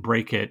drop it,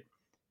 break it,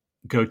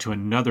 go to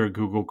another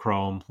Google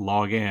Chrome,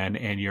 log in,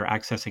 and you're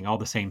accessing all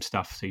the same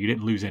stuff. So you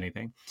didn't lose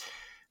anything.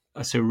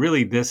 So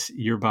really,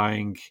 you're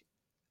buying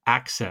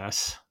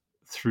access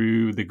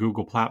through the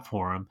Google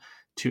platform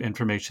to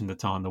information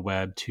that's on the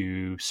web,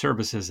 to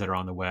services that are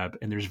on the web,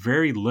 and there's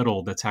very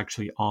little that's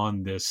actually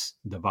on this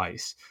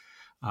device.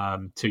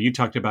 So you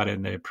talked about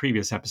in the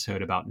previous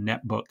episode about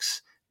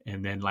netbooks,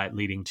 and then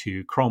leading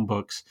to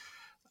Chromebooks.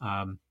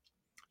 Um,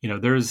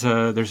 there's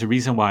a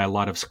reason why a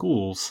lot of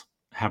schools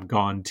have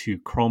gone to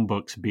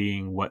Chromebooks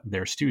being what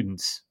their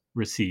students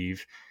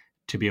receive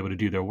to be able to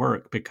do their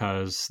work,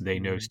 because they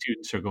know Mhm.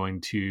 students are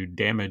going to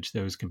damage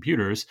those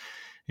computers.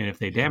 And if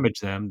they Yeah. damage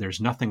them, there's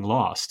nothing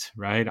lost,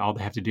 right? All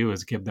they have to do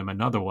is give them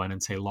another one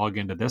and say, log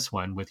into this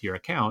one with your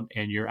account,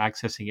 and you're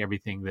accessing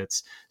everything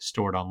that's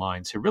stored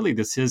online. So really,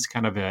 this is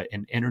kind of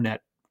an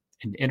internet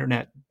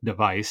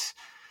device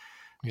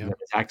Yeah. that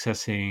is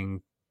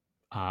accessing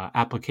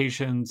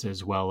applications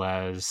as well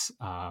as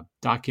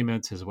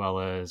documents as well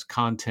as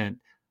content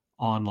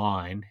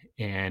online,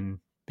 and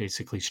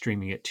basically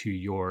streaming it to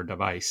your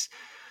device.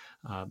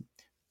 Um,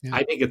 Yeah.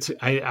 I think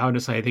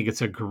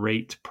it's a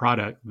great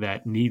product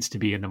that needs to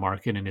be in the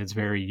market, and it's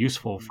very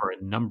useful Mhm. for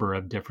a number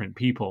of different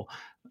people.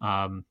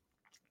 Um,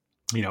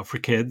 for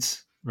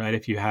kids, right?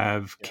 If you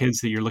have Yeah. kids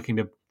that you're looking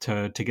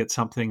to get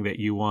something that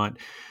you want,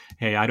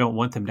 hey, I don't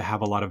want them to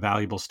have a lot of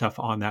valuable stuff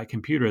on that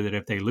computer that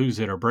if they lose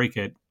it or break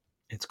it,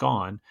 it's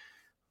gone.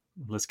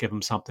 Let's give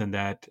them something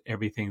that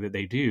everything that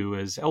they do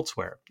is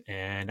elsewhere,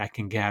 and I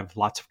can have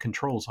lots of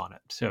controls on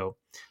it. So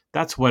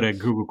that's what a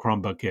Google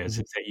Chromebook is.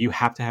 Mhm. It's that you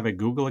have to have a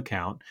Google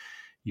account.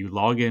 You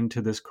log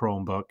into this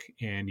Chromebook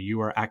and you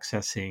are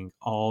accessing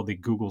all the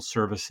Google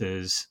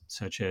services,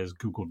 such as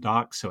Google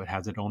Docs. So it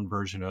has its own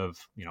version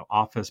of,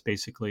 Office,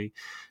 basically,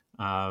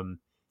 um,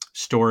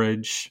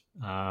 storage,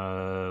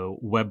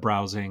 web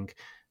browsing.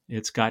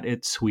 It's got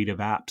its suite of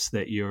apps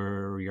that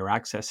you're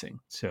accessing.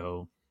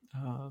 So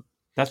uh,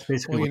 that's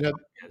basically Well,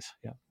 what it is.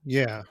 Yeah.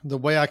 yeah, the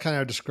way I kind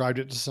of described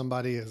it to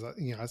somebody is,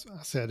 I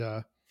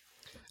said,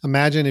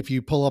 imagine if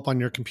you pull up on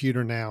your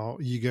computer now,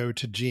 you go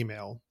to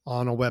Gmail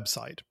on a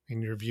website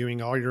and you're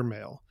viewing all your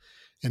mail.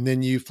 And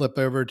then you flip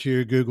over to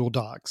your Google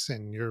Docs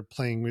and you're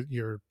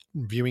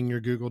viewing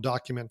your Google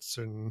documents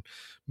and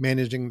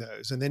managing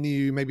those. And then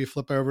you maybe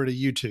flip over to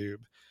YouTube,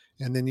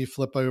 and then you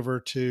flip over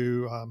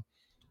to,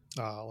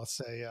 let's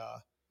say,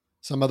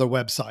 some other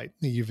website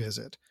that you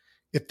visit.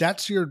 If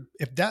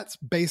that's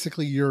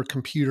basically your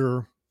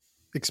computer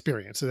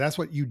experience. So that's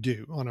what you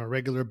do on a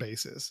regular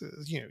basis.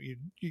 Is, you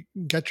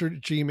get your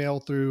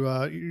Gmail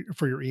through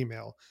for your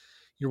email.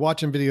 You're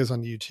watching videos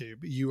on YouTube.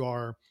 You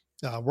are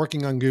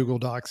working on Google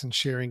Docs and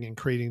sharing and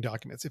creating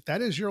documents. If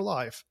that is your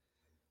life,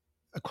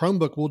 a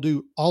Chromebook will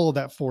do all of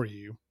that for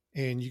you,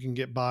 and you can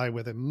get by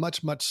with a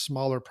much, much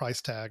smaller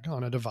price tag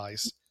on a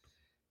device.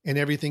 And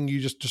everything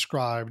you just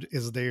described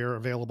is there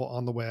available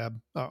on the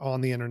web,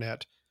 on the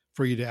internet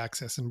for you to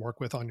access and work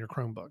with on your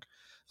Chromebook.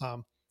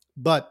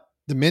 But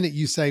the minute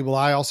you say, well,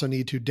 I also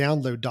need to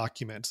download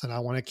documents and I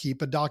want to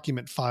keep a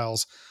document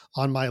files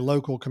on my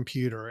local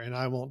computer, and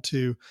I want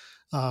to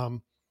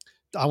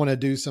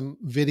do some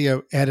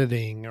video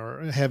editing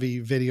or heavy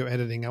video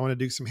editing. I want to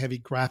do some heavy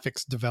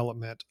graphics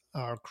development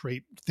or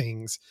create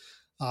things.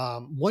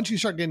 Once you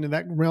start getting into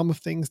that realm of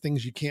things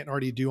you can't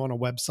already do on a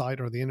website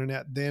or the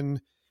internet,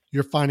 then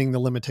you're finding the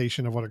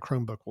limitation of what a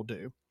Chromebook will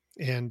do.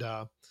 And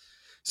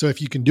so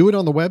if you can do it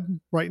on the web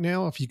right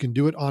now, if you can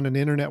do it on an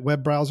internet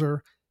web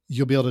browser,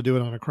 you'll be able to do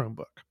it on a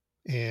Chromebook.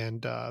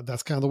 And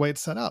that's kind of the way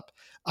it's set up.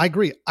 I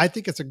agree. I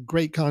think it's a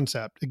great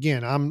concept.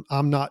 Again,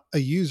 I'm not a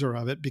user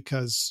of it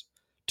because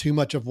too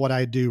much of what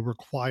I do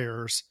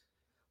requires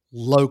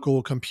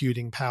local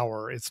computing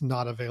power. It's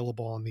not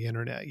available on the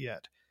internet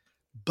yet,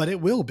 but it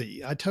will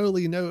be. I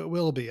totally know it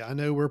will be. I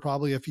know we're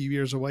probably a few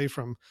years away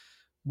from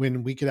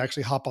when we could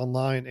actually hop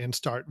online and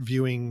start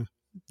viewing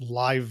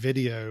live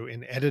video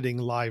and editing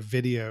live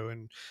video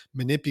and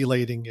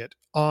manipulating it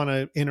on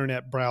an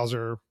internet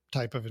browser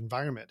type of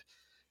environment.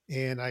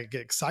 And I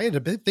get excited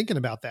a bit thinking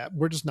about that.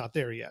 We're just not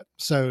there yet.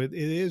 So it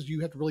is,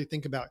 you have to really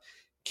think about,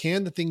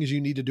 can the things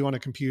you need to do on a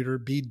computer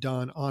be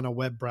done on a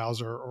web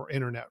browser or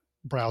internet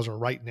browser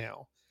right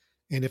now?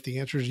 And if the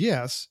answer is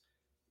yes,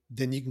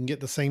 then you can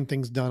get the same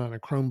things done on a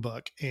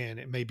Chromebook and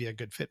it may be a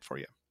good fit for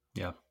you.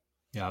 Yeah.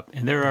 Yeah.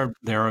 And there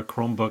are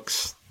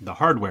Chromebooks, the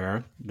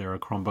hardware, there are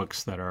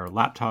Chromebooks that are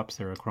laptops,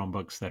 there are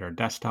Chromebooks that are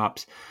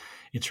desktops.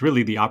 It's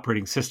really the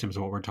operating systems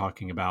what we're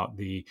talking about.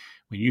 When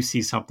you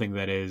see something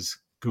that is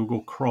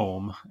Google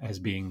Chrome as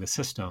being the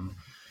system,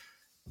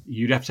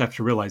 you'd have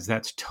to realize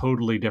that's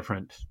totally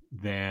different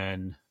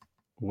than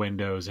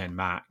Windows and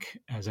Mac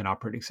as an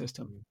operating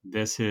system.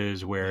 This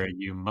is where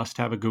you must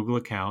have a Google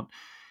account.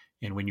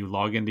 And when you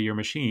log into your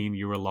machine,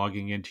 you are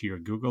logging into your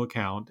Google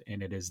account,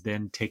 and it is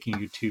then taking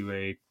you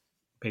to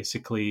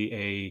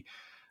basically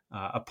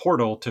a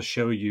portal to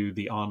show you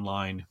the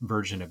online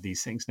version of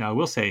these things. Now, I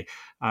will say,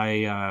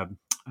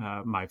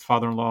 my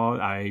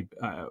father-in-law,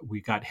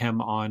 we got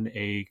him on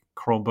a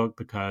Chromebook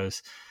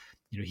because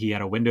he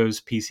had a Windows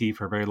PC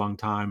for a very long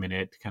time, and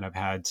it kind of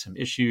had some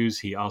issues.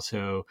 He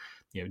also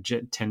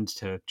tends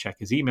to check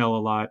his email a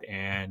lot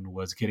and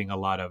was getting a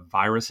lot of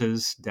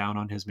viruses down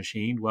on his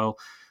machine. Well,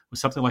 with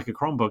something like a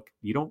Chromebook,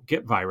 you don't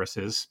get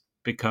viruses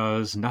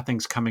because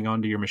nothing's coming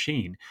onto your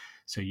machine.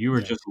 So you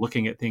are just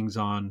looking at things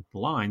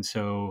online.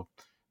 So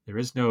there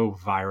is no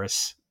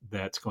virus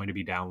that's going to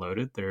be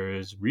downloaded. There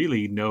is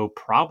really no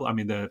problem. I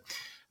mean,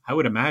 I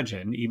would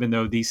imagine, even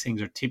though these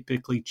things are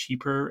typically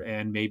cheaper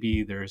and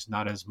maybe there's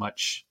not as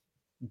much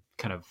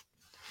kind of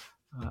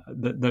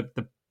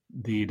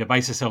the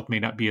device itself may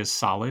not be as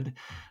solid,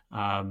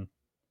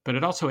 but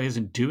it also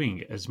isn't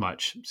doing as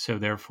much. So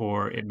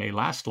therefore, it may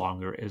last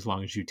longer as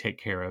long as you take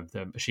care of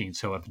the machine.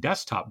 So a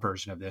desktop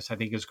version of this, I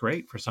think, is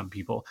great for some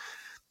people,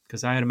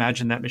 because I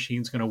imagine that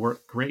machine's going to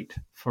work great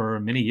for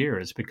many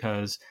years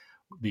because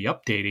the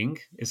updating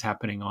is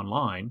happening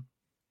online.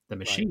 The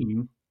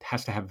machine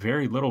has to have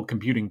very little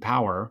computing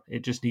power.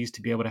 It just needs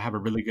to be able to have a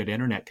really good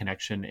internet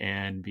connection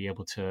and be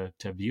able to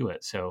view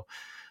it. So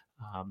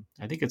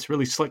I think it's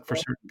really slick for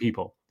certain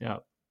people. Yeah.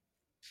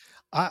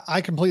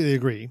 I completely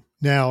agree.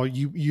 Now,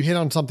 you hit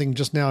on something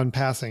just now in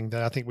passing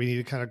that I think we need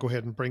to kind of go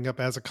ahead and bring up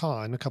as a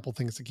con, a couple of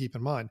things to keep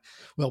in mind.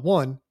 Well,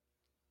 one,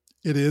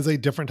 it is a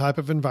different type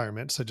of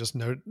environment. So just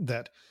note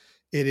that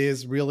it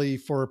is really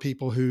for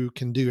people who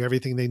can do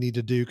everything they need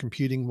to do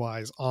computing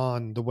wise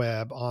on the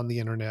web, on the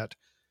internet,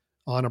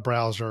 on a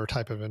browser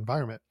type of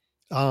environment.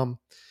 The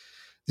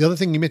other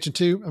thing you mentioned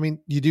too, I mean,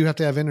 you do have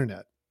to have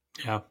internet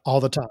all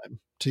the time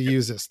to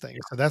use this thing.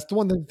 So that's the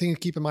one thing to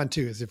keep in mind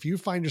too, is if you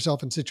find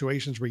yourself in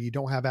situations where you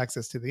don't have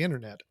access to the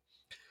internet,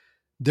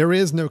 there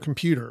is no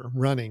computer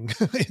running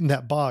in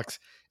that box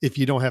if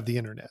you don't have the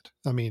internet.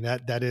 I mean,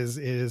 that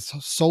is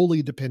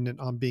solely dependent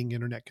on being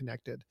internet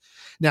connected.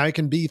 Now, it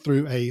can be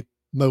through a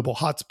mobile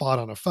hotspot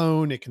on a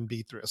phone. It can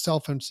be through a cell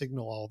phone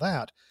signal, all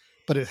that,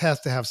 but it has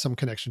to have some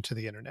connection to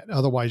the internet.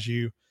 Otherwise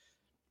you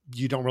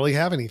don't really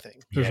have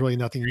anything. There's really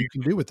nothing you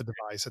can do with the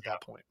device at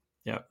that point.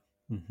 Yeah.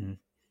 Mm-hmm.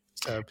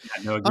 So,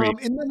 no, agree. And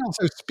then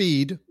also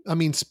speed. I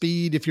mean,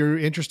 speed, if you're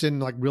interested in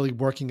like really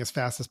working as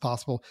fast as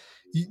possible,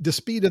 the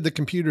speed of the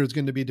computer is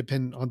going to be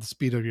dependent on the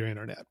speed of your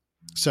internet.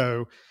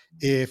 So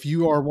if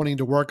you are wanting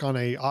to work on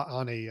a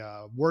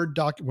Word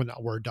document, well,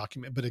 not Word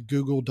document, but a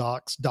Google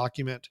Docs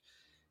document,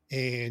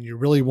 and you're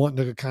really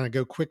wanting to kind of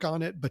go quick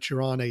on it, but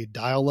you're on a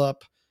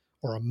dial-up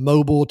or a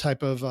mobile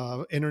type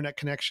of internet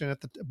connection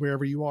at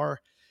wherever you are,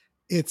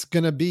 it's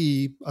going to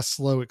be a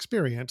slow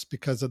experience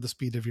because of the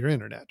speed of your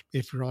internet.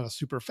 If you're on a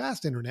super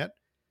fast internet,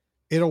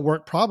 it'll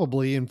work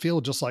probably and feel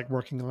just like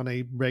working on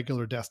a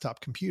regular desktop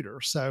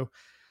computer. So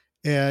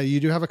you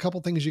do have a couple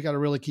things you got to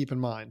really keep in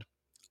mind.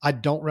 I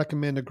don't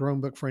recommend a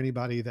Chromebook for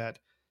anybody that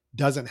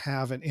doesn't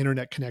have an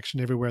internet connection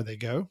everywhere they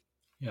go.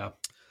 Yeah.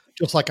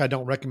 Just like I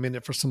don't recommend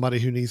it for somebody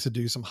who needs to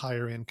do some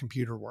higher end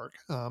computer work.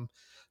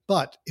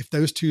 But if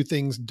those two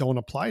things don't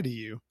apply to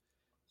you,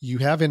 you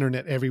have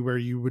internet everywhere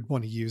you would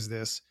want to use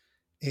this,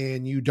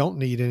 and you don't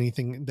need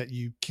anything that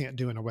you can't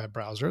do in a web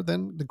browser,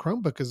 then the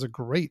Chromebook is a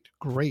great,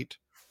 great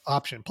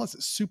option. Plus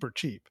it's super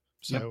cheap.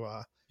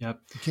 So Yep.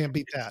 You can't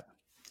beat that.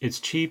 It's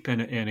cheap.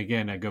 And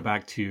again, I go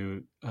back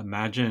to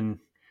imagine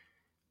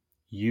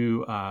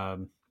you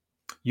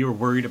were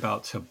worried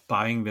about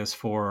buying this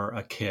for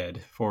a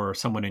kid, for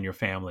someone in your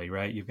family,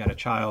 right? You've got a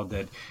child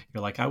that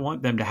you're like, I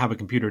want them to have a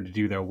computer to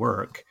do their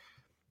work,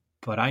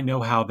 but I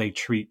know how they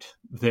treat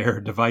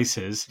their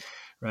devices,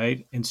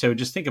 right? And so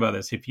just think about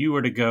this. If you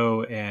were to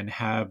go and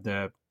have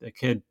the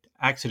kid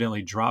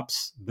accidentally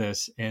drops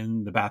this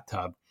in the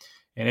bathtub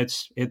and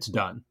it's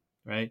done,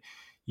 right?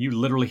 You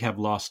literally have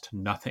lost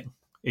nothing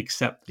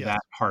except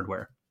that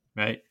hardware,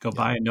 right? Go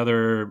buy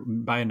another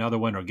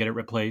one or get it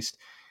replaced.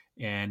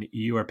 And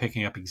you are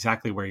picking up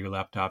exactly where you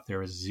left off.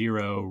 There is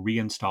zero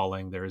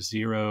reinstalling. There is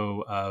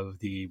zero of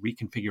the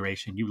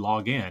reconfiguration. You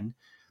log in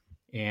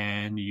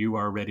and you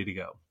are ready to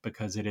go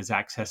because it is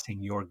accessing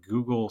your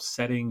Google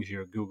settings,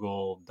 your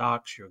Google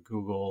Docs, your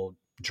Google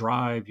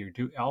Drive,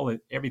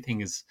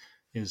 everything is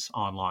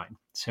online.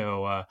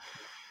 So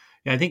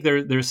I think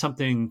there's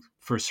something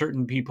for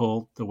certain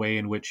people, the way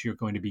in which you're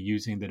going to be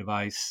using the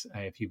device.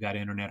 If you've got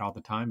internet all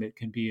the time, it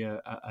can be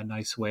a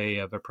nice way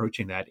of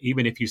approaching that.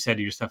 Even if you said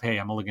to yourself, hey,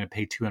 I'm only going to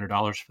pay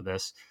 $200 for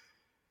this,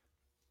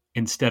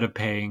 instead of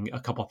paying a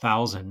couple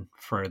thousand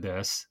for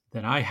this,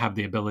 then I have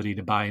the ability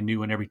to buy a new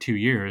one every 2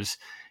 years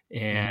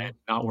and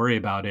not worry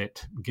about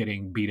it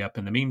getting beat up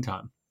in the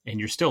meantime. And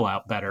you're still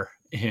out better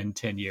in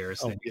 10 years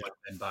than you would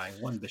have been buying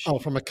one machine.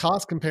 From a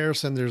cost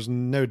comparison, there's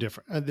no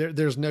different.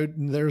 There's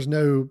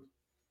no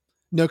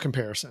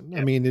comparison.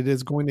 Yep. I mean, it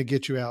is going to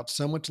get you out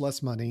so much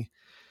less money.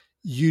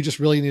 You just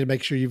really need to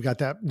make sure you've got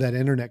that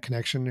internet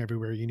connection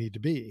everywhere you need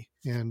to be,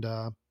 and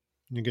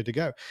you're good to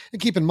go.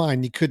 And keep in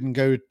mind, you couldn't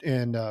go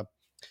and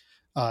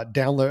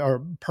download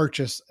or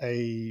purchase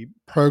a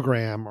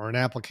program or an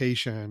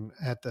application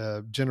at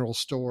the general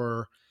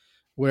store,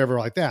 wherever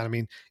like that. I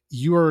mean,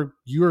 you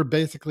are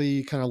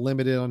basically kind of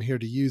limited on here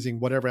to using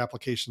whatever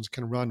applications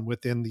can run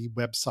within the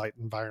website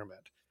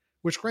environment.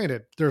 Which,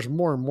 granted, there's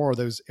more and more of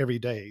those every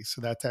day. So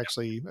that's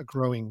actually a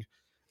growing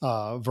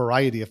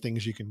variety of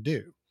things you can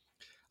do.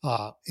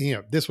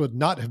 This would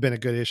not have been a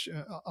good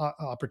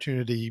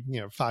opportunity,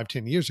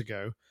 5-10 years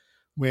ago,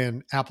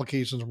 when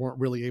applications weren't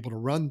really able to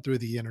run through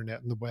the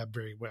internet and the web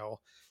very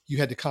well. You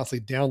had to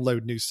constantly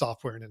download new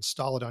software and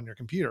install it on your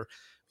computer.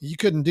 You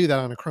couldn't do that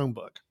on a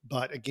Chromebook.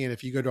 But again,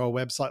 if you go to a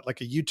website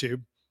like a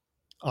YouTube,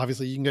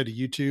 obviously you can go to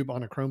YouTube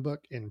on a Chromebook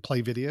and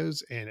play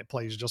videos, and it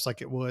plays just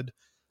like it would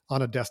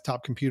on a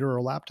desktop computer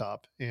or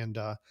laptop. And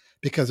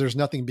because there's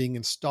nothing being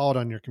installed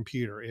on your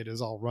computer, it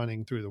is all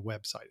running through the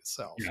website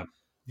itself.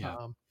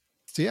 No,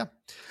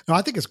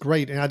 I think it's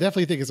great. And I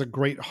definitely think it's a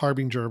great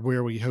harbinger of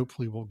where we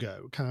hopefully will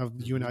go. Kind of,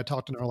 you and I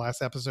talked in our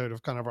last episode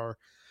of kind of our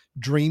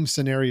dream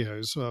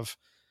scenarios of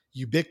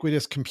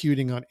ubiquitous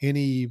computing on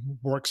any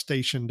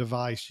workstation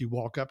device you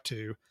walk up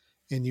to,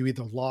 and you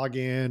either log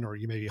in or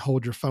you maybe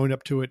hold your phone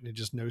up to it and it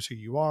just knows who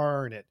you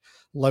are and it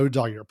loads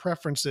all your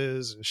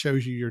preferences and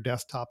shows you your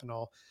desktop and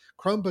all.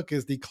 Chromebook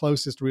is the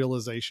closest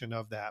realization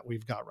of that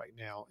we've got right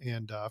now.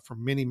 And for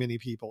many, many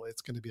people,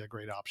 it's going to be a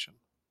great option.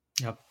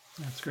 Yep.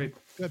 That's great.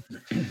 Good.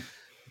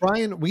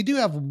 Brian, we do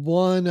have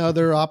one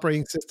other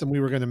operating system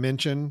we were going to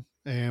mention,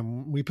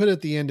 and we put it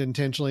at the end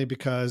intentionally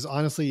because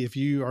honestly, if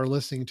you are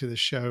listening to the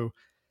show,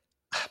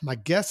 my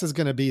guess is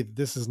going to be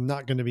this is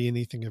not going to be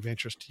anything of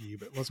interest to you,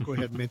 but let's go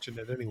ahead and mention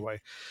it anyway.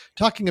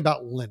 Talking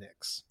about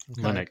Linux.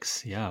 Okay?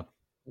 Linux, yeah.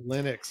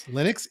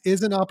 Linux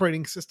is an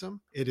operating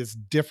system. It is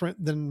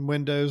different than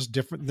Windows,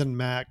 different than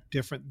Mac,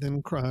 different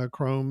than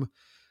Chrome.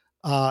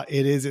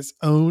 It is its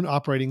own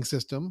operating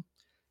system.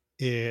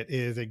 It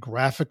is a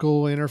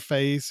graphical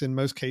interface in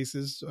most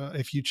cases,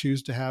 if you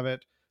choose to have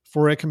it,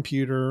 for a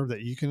computer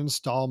that you can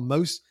install.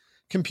 Most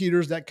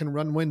computers that can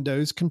run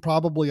Windows can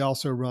probably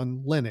also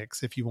run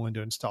Linux if you wanted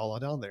to install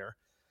it on there.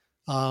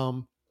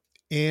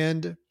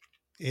 And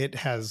it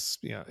has,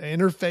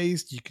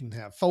 interface. You can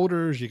have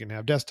folders, you can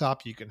have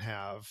desktop, you can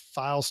have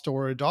file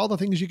storage, all the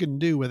things you can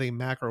do with a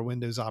Mac or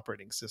Windows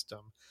operating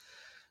system.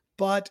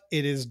 But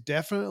it is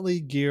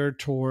definitely geared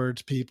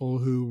towards people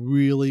who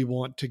really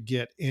want to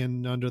get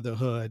in under the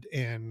hood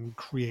and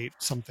create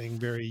something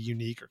very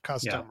unique or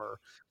custom or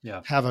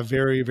have a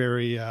very,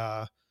 very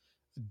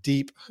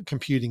deep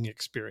computing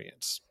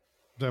experience.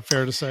 Is that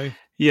fair to say?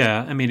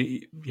 Yeah. I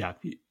mean,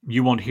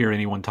 you won't hear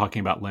anyone talking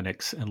about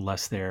Linux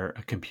unless they're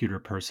a computer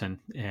person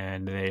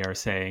and they are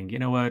saying, you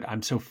know what,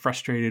 I'm so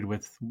frustrated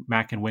with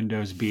Mac and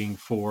Windows being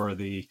for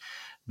the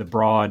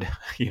broad,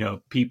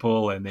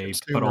 people, and they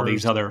put all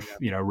these other,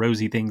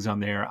 rosy things on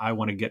there. I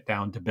want to get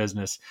down to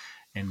business.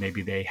 and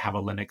maybe they have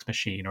a Linux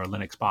machine or a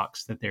Linux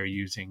box that they're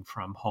using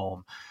from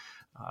home.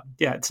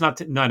 Yeah, it's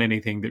not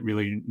anything that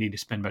really need to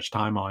spend much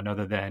time on,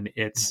 other than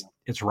it's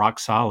rock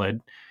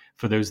solid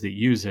for those that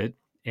use it,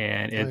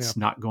 and it's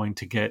not going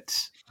to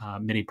get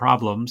many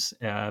problems,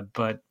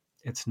 but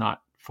it's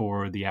not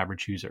for the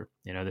average user.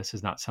 This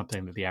is not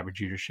something that the average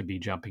user should be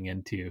jumping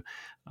into.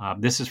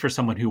 This is for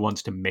someone who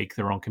wants to make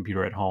their own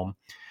computer at home,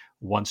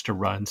 wants to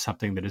run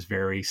something that is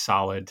very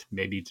solid,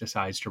 maybe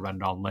decides to run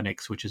it on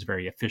Linux, which is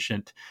very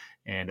efficient,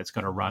 and it's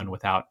going to run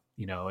without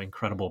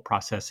incredible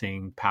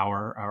processing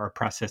power or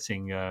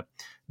processing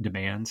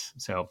demands.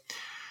 So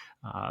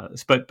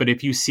but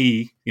if you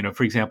see,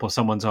 for example,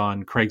 someone's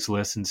on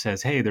Craigslist and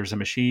says, hey, there's a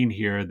machine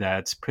here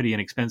that's pretty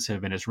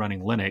inexpensive and is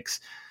running Linux,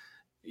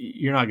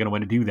 you're not going to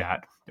want to do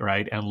that,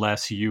 right?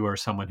 Unless you are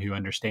someone who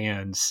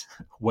understands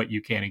what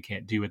you can and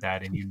can't do with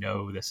that, and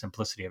the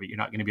simplicity of it. You're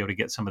not going to be able to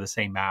get some of the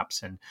same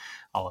maps and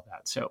all of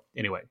that. So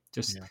anyway,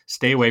 just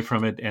stay away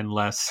from it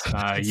unless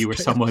you are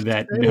someone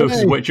that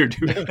knows what you're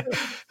doing.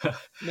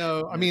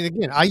 No, I mean,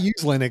 again, I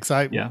use Linux.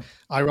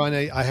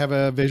 I have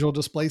a visual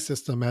display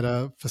system at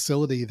a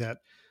facility that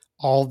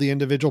all the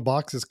individual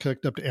boxes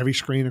cooked up to every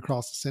screen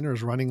across the center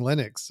is running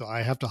Linux. So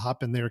I have to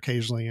hop in there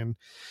occasionally. And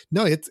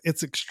no,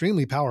 it's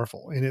extremely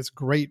powerful, and it's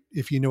great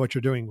if you know what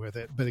you're doing with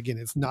it. But again,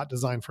 it's not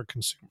designed for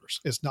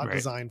consumers. It's not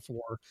designed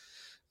for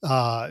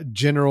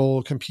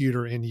general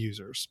computer end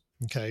users.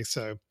 Okay.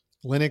 So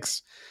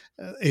Linux,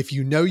 if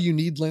you know you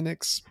need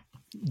Linux,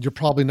 you're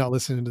probably not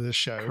listening to this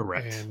show.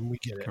 Correct. And we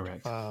get it.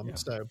 Correct.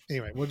 So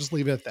anyway, we'll just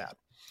leave it at that.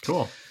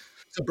 Cool.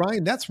 So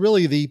Brian, that's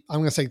really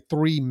I'm going to say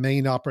 3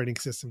 main operating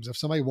systems. If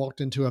somebody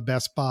walked into a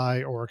Best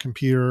Buy or a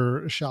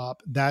computer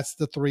shop, that's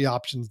the 3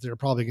 options they're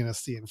probably going to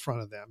see in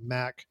front of them: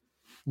 Mac,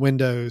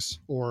 Windows,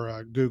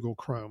 or Google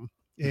Chrome.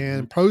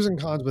 And pros and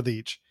cons with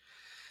each.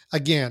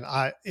 Again,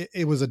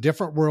 it was a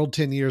different world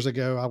 10 years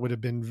ago. I would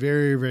have been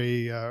very,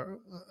 very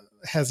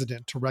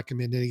hesitant to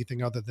recommend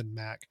anything other than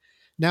Mac.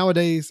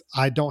 Nowadays,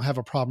 I don't have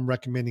a problem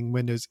recommending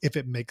Windows if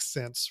it makes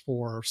sense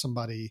for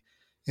somebody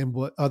and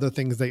what other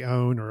things they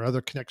own or other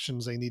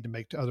connections they need to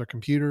make to other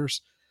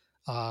computers.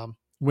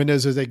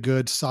 Windows is a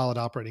good, solid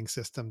operating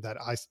system that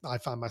I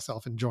find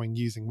myself enjoying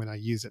using when I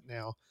use it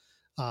now.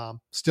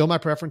 Still, my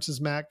preference is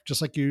Mac,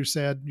 just like you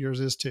said, yours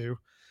is too.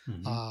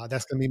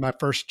 That's going to be my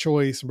first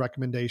choice and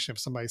recommendation if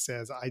somebody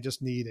says, I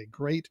just need a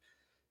great,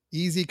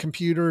 easy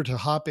computer to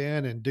hop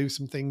in and do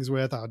some things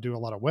with. I'll do a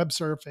lot of web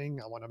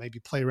surfing. I want to maybe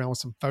play around with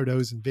some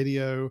photos and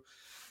video.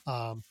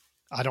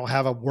 I don't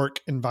have a work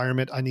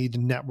environment I need to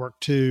network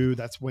to.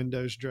 That's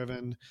Windows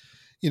driven.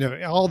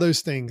 All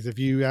those things. If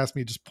you ask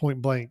me just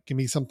point blank, give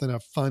me something,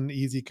 a fun,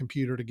 easy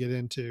computer to get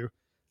into,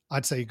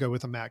 I'd say go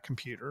with a Mac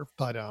computer.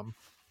 But,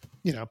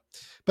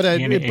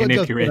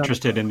 if you're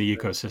interested in the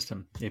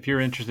ecosystem,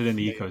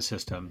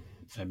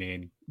 I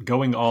mean,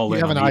 going all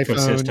in on the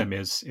ecosystem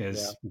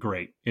is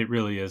great. It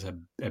really is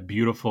a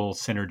beautiful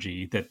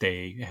synergy that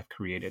they have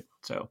created.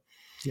 So,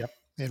 yep.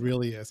 It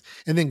really is.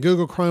 And then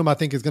Google Chrome, I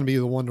think, is going to be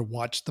the one to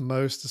watch the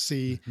most, to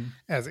see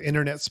as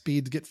internet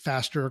speeds get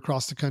faster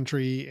across the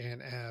country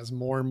and as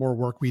more and more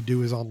work we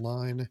do is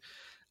online.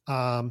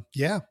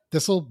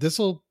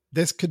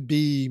 This could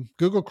be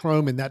Google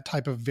Chrome, and that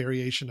type of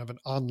variation of an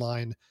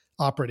online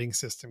operating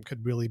system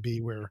could really be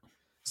where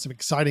some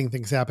exciting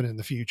things happen in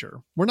the future.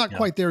 We're not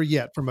quite there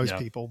yet for most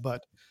people,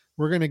 but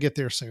we're going to get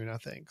there soon, I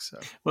think. So,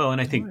 well,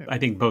 and I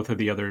think both of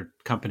the other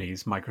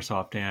companies,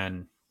 Microsoft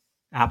and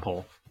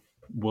Apple,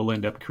 will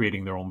end up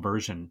creating their own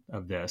version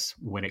of this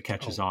when it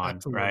catches on,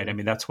 absolutely. Right? I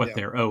mean, that's what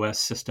their OS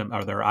system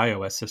or their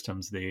iOS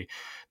systems, the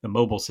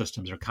mobile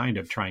systems, are kind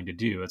of trying to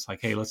do. It's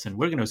like, hey, listen,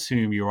 we're going to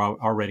assume you're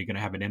already going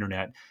to have an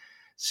internet,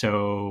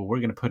 so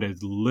we're going to put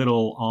as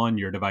little on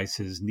your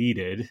devices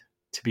needed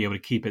to be able to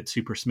keep it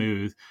super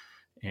smooth,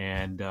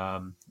 and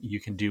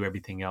you can do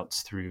everything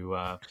else through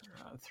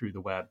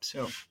the web.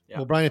 So,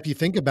 well, Brian, if you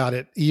think about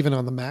it, even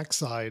on the Mac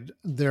side,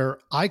 their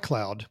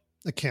iCloud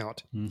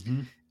account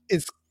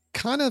is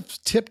kind of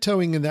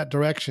tiptoeing in that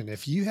direction.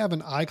 If you have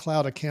an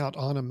iCloud account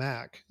on a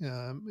Mac,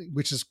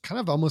 which is kind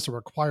of almost a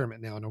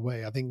requirement now in a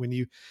way, I think when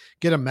you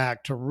get a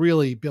Mac to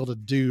really be able to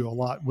do a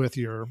lot with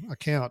your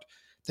account,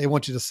 they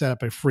want you to set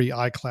up a free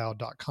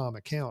iCloud.com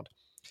account.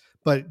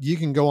 But you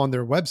can go on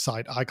their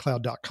website,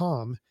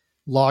 iCloud.com,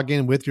 log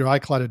in with your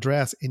iCloud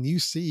address, and you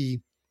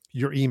see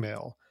your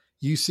email,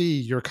 you see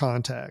your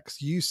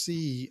contacts, you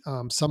see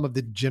some of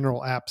the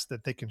general apps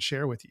that they can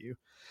share with you.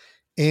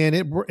 And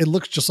it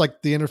looks just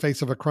like the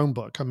interface of a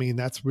Chromebook. I mean,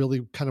 that's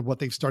really kind of what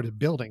they've started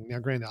building. Now,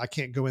 granted, I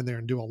can't go in there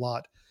and do a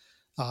lot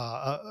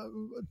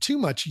too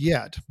much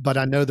yet, but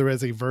I know there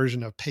is a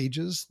version of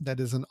Pages that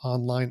is an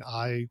online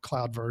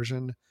iCloud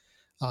version.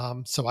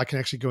 So I can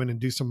actually go in and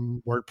do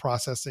some word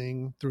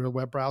processing through a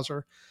web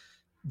browser.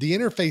 The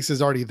interface is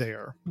already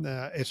there.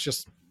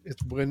 It's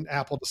when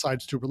Apple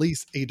decides to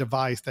release a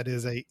device that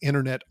is a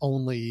internet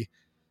only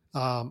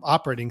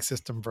operating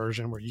system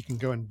version, where you can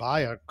go and buy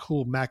a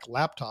cool Mac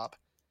laptop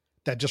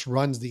that just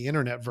runs the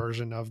internet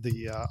version of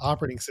the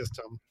operating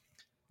system.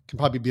 Can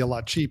probably be a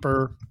lot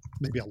cheaper,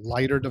 maybe a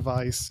lighter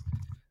device.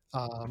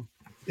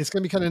 it's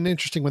going to be kind of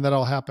interesting when that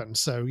all happens.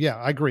 So yeah,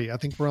 I agree. I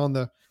think we're on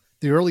the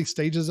early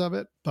stages of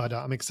it, but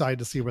I'm excited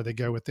to see where they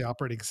go with the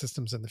operating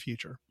systems in the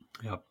future.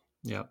 Yep.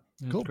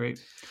 That's Cool.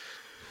 great.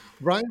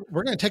 Brian,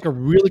 we're going to take a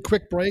really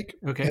quick break.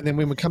 Okay. And then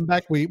when we come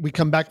back, we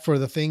come back for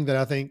the thing that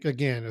I think,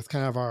 again, is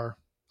kind of our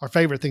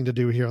favorite thing to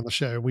do here on the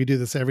show. We do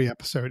this every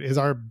episode, is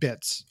our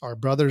bits, our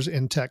Brothers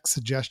in Tech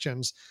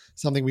suggestions,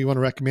 something we want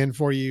to recommend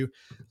for you.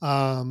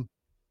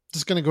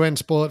 Just going to go ahead and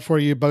spoil it for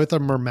you. Both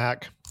of them are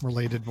Mac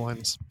related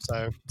ones.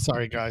 So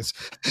sorry, guys.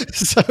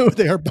 So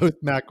they are both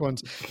Mac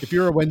ones. If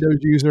you're a Windows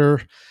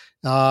user,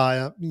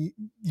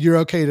 you're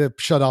okay to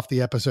shut off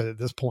the episode at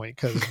this point,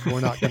 because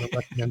we're not going to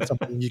recommend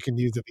something you can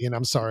use at the end.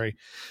 I'm sorry.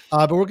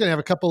 But we're going to have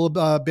a couple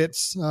of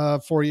bits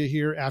for you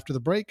here after the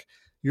break.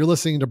 You're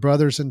listening to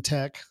Brothers in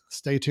Tech.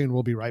 Stay tuned.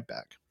 We'll be right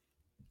back.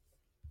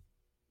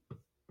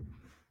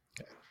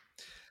 Okay.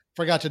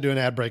 Forgot to do an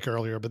ad break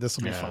earlier, but this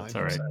will be fine. That's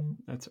all right. So.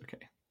 That's okay.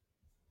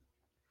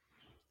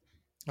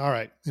 All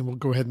right. And we'll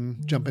go ahead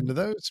and jump into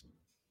those.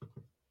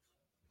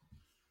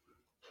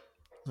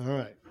 All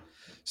right.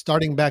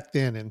 Starting back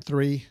then in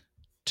 3,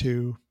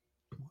 2,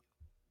 1.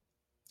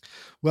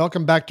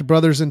 Welcome back to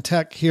Brothers in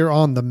Tech here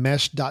on the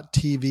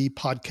Mesh.tv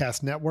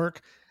podcast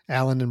network.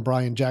 Alan and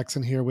Brian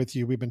Jackson here with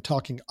you. We've been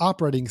talking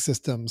operating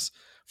systems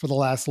for the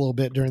last little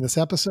bit during this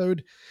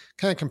episode,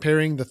 kind of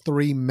comparing the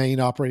 3 main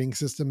operating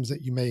systems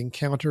that you may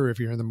encounter if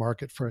you're in the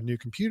market for a new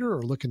computer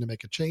or looking to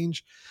make a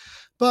change.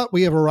 But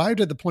we have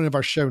arrived at the point of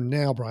our show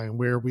now, Brian,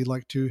 where we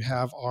like to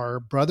have our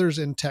Brothers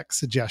in Tech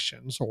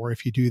suggestions, or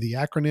if you do the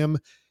acronym,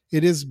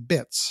 it is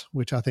BITS,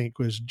 which I think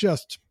was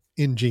just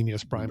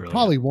ingenious, Brian. Brilliant.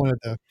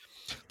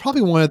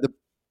 Probably one of the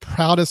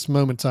proudest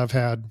moments I've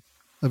had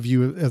of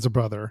you as a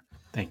brother.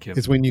 Thank you.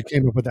 Is when you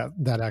came up with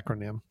that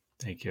acronym.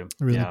 Thank you.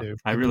 I really do.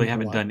 I really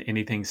haven't done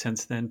anything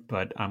since then,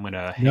 but I'm going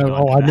to hang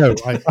on. I know.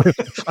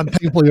 I'm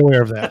painfully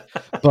aware of that.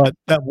 But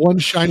that one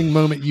shining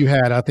moment you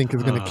had, I think,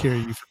 is going to carry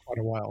you for quite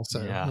a while. So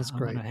that's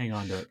great. I'm going to hang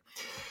on to it.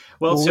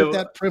 Well, with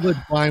that privilege,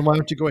 Brian, why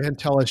don't you go ahead and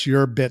tell us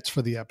your bits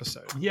for the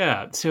episode?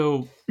 Yeah.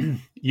 So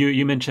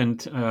you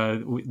mentioned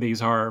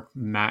these are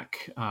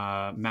Mac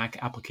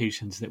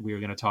applications that we are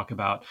going to talk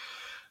about.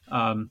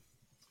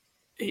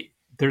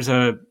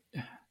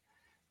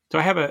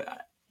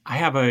 I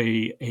have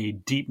a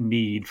deep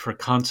need for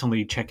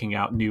constantly checking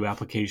out new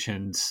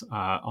applications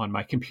on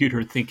my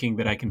computer, thinking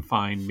that I can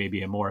find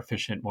maybe a more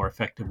efficient, more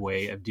effective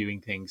way of doing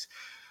things.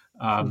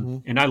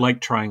 And I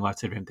like trying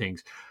lots of different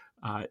things.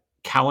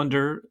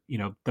 Calendar,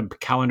 the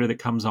calendar that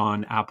comes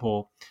on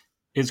Apple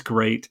is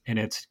great, and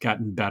it's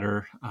gotten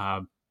better.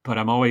 But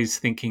I'm always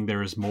thinking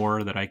there is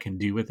more that I can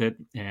do with it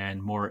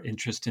and more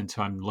interest in.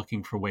 So I'm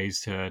looking for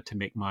ways to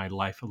make my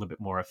life a little bit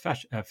more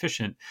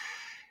efficient.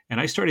 And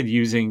I started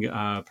using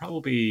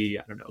probably,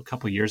 a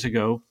couple of years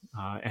ago,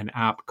 an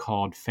app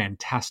called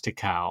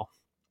Fantastical.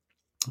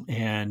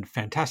 And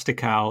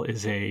Fantastical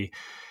is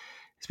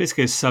it's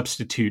basically a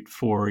substitute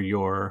for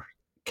your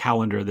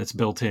calendar that's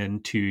built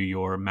into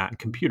your Mac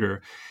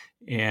computer.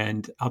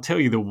 And I'll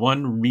tell you, the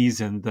one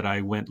reason that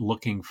I went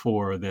looking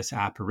for this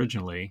app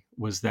originally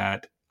was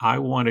that I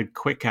wanted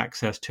quick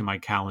access to my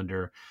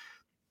calendar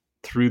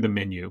through the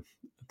menu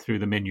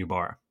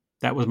bar.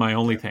 That was my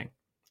only thing.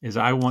 Is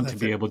I want to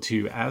be able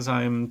to, as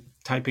I'm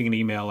typing an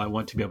email, I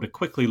want to be able to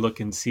quickly look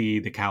and see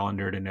the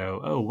calendar to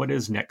know, what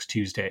is next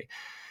Tuesday?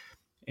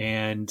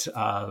 And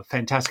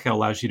Fantastical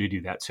allows you to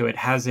do that. So it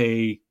has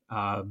a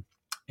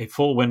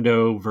full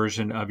window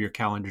version of your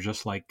calendar,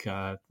 just like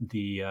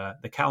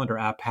the calendar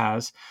app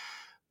has.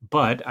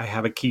 But I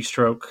have a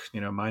keystroke.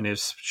 Mine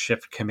is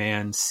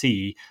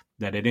Shift-Command-C.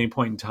 That at any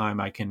point in time,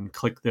 I can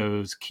click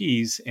those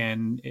keys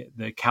and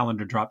the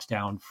calendar drops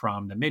down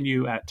from the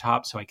menu at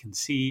top, so I can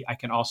see. I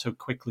can also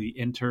quickly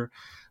enter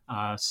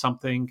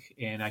something,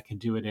 and I can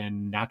do it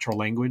in natural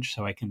language.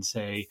 So I can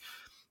say,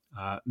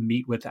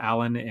 meet with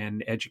Alan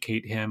and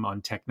educate him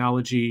on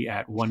technology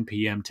at 1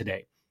 p.m.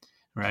 today,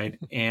 right?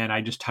 And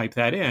I just type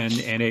that in,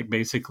 and it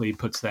basically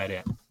puts that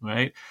in,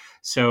 right?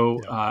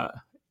 So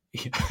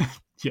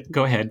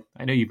go ahead.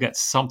 I know you've got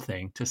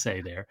something to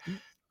say there.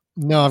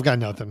 No, I've got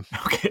nothing.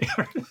 Okay.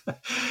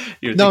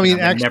 No, I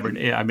mean,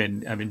 actually, I'm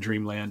in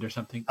dreamland or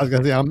something. I was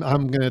going to say,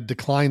 I'm going to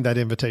decline that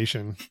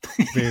invitation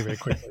very, very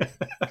quickly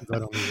because I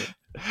don't need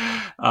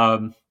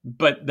it.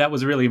 But that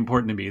was really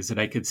important to me, is that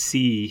I could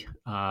see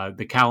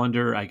the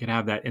calendar. I could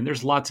have that. And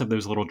there's lots of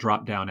those little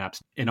drop-down apps.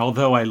 And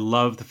although I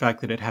love the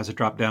fact that it has a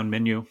drop-down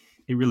menu,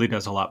 it really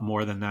does a lot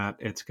more than that.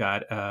 It's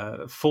got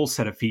a full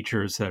set of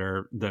features that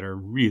are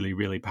really,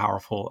 really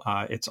powerful.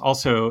 It's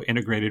also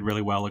integrated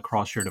really well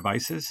across your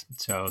devices.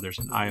 So there's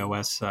an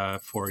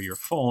iOS for your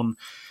phone.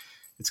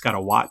 It's got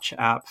a watch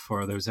app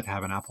for those that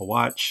have an Apple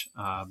Watch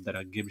that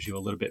gives you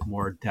a little bit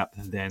more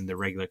depth than the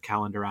regular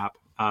calendar app.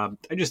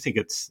 I just think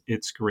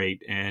it's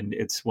great. And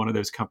it's one of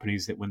those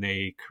companies that when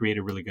they create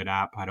a really good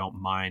app, I don't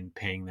mind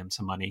paying them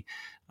some money.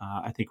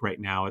 I think right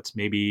now it's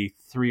maybe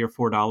 $3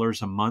 or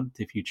 $4 a month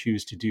if you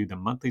choose to do the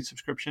monthly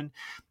subscription.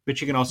 But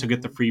you can also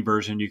get the free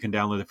version. You can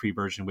download the free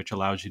version, which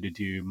allows you to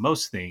do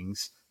most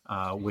things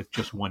with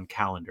just one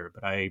calendar.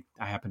 But I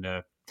happen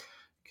to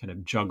kind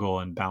of juggle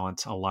and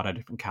balance a lot of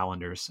different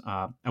calendars.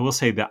 I will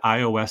say the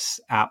iOS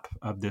app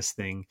of this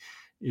thing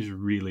is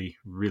really,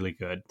 really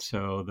good.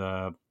 So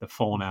the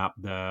phone app,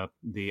 the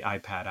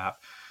iPad app,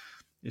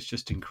 it's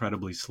just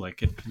incredibly slick.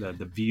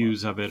 The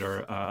views of it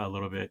are a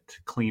little bit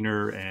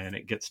cleaner, and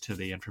it gets to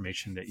the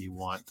information that you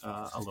want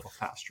a little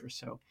faster.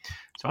 So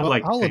I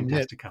like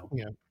Fantastical.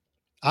 Admit,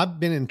 I've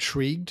been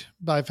intrigued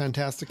by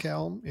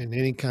Fantastical and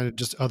any kind of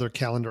just other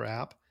calendar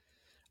app.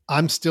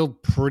 I'm still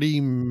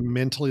pretty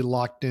mentally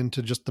locked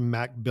into just the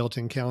Mac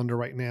built-in calendar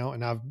right now,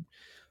 and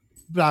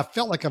I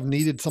felt like I've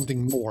needed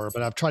something more,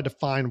 but I've tried to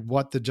find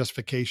what the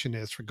justification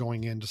is for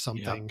going into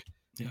something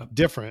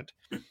different.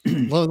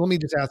 Well, let me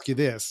just ask you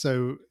this.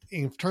 So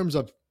in terms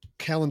of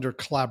calendar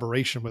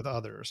collaboration with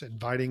others,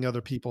 inviting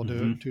other people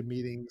to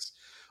meetings,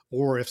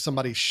 or if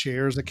somebody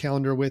shares a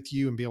calendar with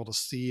you and be able to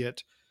see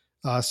it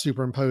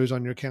superimposed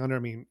on your calendar, I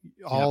mean,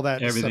 all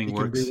that everything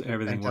works.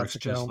 Everything works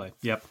just like,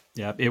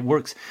 it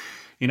works.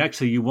 And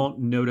actually you won't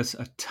notice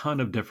a ton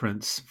of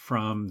difference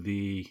from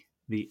the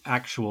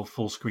actual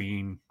full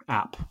screen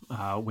app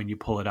when you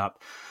pull it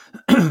up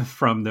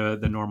from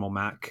the normal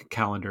Mac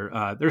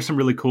calendar. There's some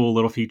really cool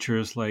little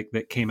features like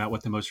that came out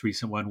with the most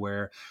recent one,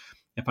 where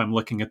if I'm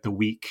looking at the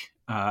week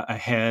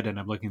ahead and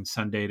I'm looking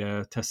Sunday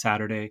to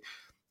Saturday,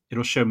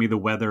 it'll show me the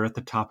weather at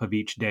the top of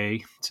each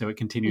day. So it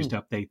continues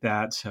to update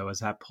that. So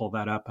as I pull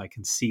that up, I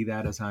can see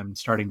that as I'm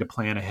starting to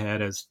plan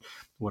ahead as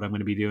what I'm going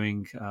to be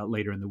doing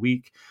later in the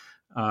week.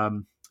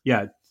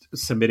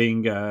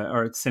 Submitting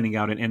or sending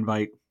out an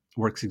invite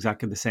works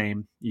exactly the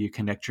same. You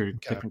connect your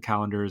different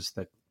calendars.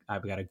 That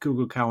I've got a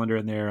Google Calendar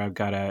in there. I've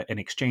got an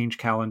Exchange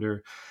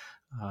calendar,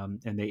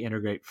 and they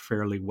integrate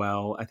fairly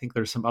well. I think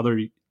there's some other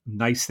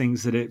nice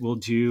things that it will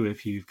do.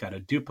 If you've got a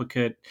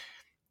duplicate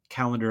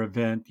calendar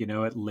event,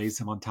 it lays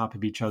them on top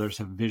of each other.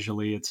 So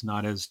visually, it's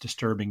not as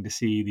disturbing to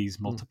see these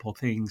multiple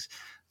things.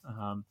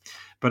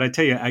 But I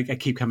tell you, I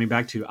keep coming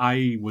back to,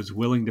 I was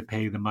willing to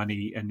pay the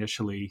money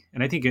initially.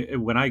 And I think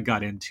when I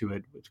got into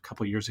it a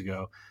couple of years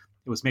ago,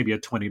 it was maybe a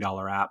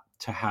 $20 app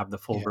to have the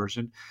full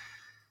version.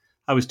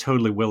 I was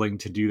totally willing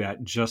to do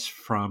that just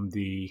from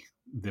the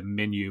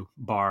menu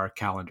bar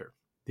calendar,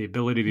 the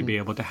ability to be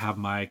able to have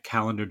my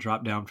calendar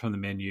drop down from the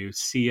menu,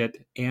 see it,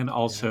 and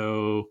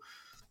also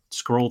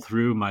scroll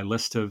through my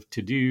list of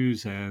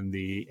to-dos and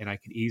I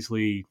could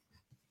easily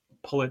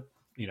pull it,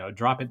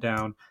 drop it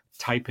down,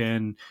 type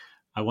in,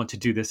 I want to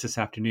do this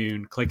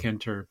afternoon, click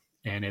enter,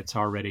 and it's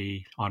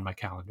already on my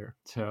calendar.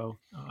 So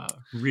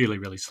really,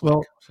 really slick.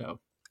 Well,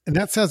 and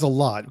that says a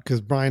lot,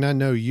 because Brian, I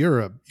know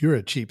you're a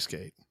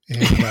cheapskate. And,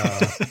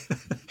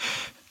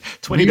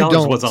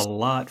 $20 was a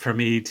lot for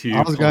me to.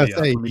 I was going to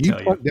say, you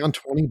put down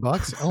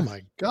 $20. Oh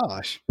my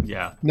gosh.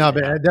 Yeah. No,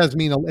 but it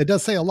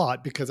does say a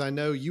lot, because I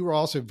know you were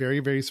also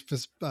very, very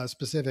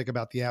specific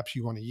about the apps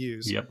you want to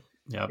use. Yep.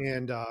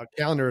 And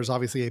calendar is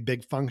obviously a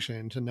big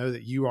function. To know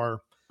that you are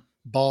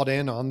bought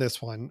in on this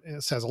one,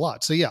 it says a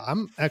lot. So yeah,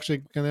 I'm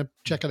actually going to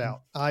check it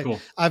out.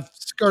 I've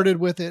skirted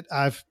with it.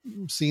 I've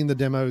seen the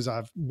demos.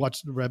 I've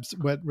watched read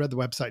the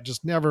website,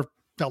 just never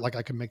felt like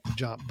I could make the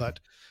jump,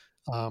 but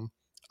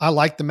I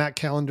like the Mac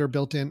calendar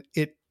built in.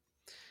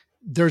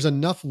 There's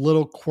enough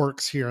little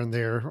quirks here and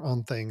there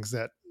on things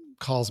that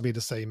calls me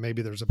to say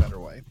maybe there's a better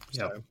way.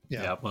 So,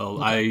 yeah.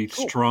 Well, I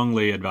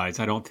strongly advise.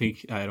 I don't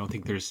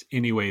think there's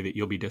any way that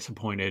you'll be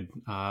disappointed,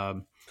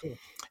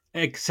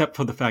 except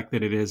for the fact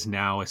that it is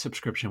now a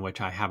subscription, which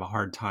I have a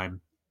hard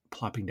time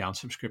plopping down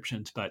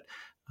subscriptions. But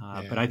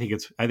I think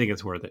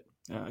it's worth it.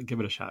 Give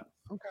it a shot.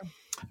 Okay.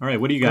 All right.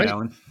 What do you got,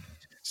 Alan?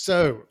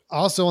 So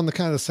also on the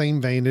kind of the same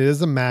vein, it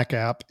is a Mac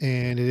app,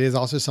 and it is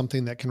also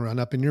something that can run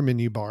up in your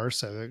menu bar.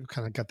 So it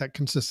kind of got that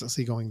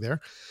consistency going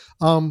there.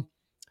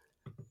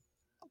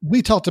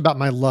 We talked about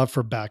my love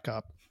for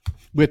backup,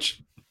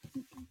 which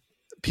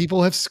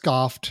people have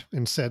scoffed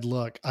and said,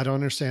 look, I don't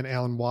understand,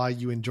 Alan, why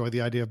you enjoy the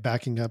idea of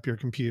backing up your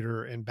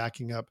computer and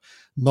backing up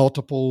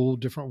multiple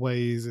different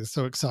ways is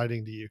so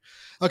exciting to you.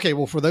 Okay,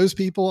 well, for those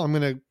people, I'm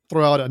going to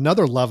throw out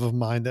another love of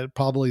mine that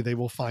probably they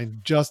will find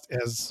just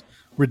as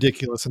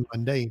ridiculous and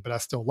mundane, but I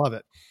still love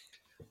it.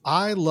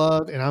 I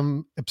love, and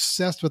I'm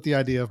obsessed with the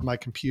idea of my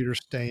computer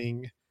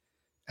staying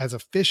as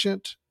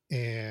efficient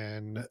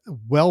and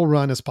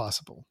well-run as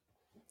possible.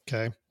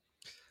 Okay.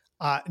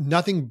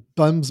 Nothing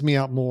bums me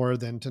out more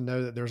than to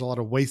know that there's a lot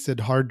of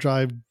wasted hard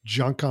drive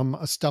junk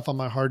stuff on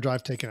my hard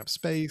drive taking up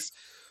space,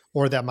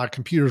 or that my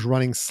computer's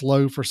running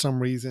slow for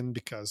some reason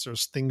because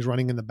there's things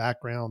running in the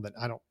background that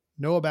I don't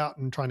know about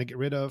and trying to get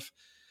rid of.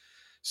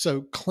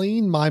 So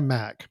Clean My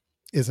Mac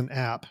is an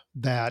app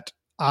that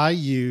I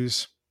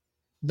use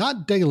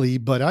not daily,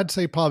 but I'd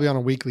say probably on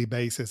a weekly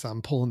basis.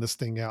 I'm pulling this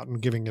thing out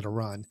and giving it a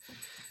run.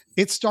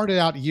 It started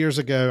out years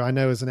ago, I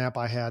know, as an app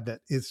I had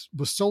that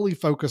was solely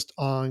focused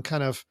on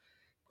kind of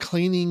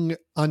cleaning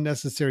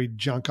unnecessary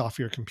junk off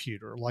your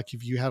computer. Like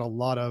if you had a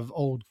lot of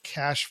old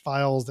cache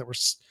files that were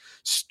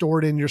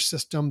stored in your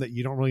system that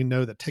you don't really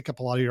know that take up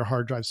a lot of your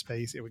hard drive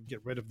space, it would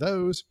get rid of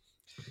those.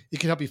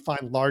 It can help you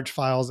find large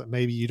files that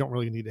maybe you don't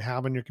really need to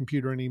have on your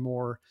computer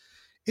anymore.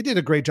 it did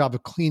a great job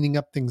of cleaning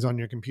up things on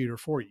your computer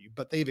for you.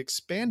 But they've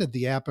expanded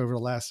the app over the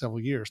last several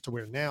years to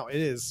where now it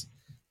is,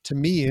 to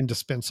me,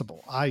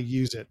 indispensable. I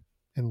use it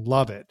and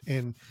love it.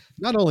 And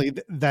not only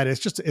that,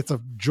 it's a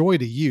joy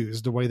to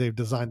use the way they've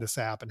designed this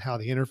app and how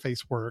the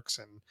interface works,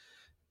 and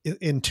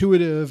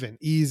intuitive and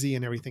easy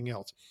and everything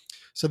else.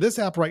 So this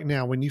app right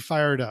now, when you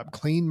fire it up,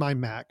 Clean My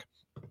Mac,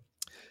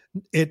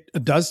 it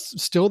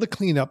does still the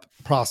cleanup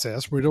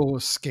process where it'll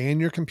scan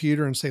your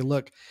computer and say,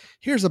 look,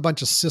 here's a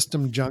bunch of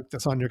system junk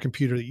that's on your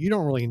computer that you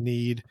don't really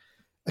need.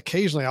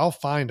 Occasionally I'll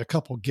find a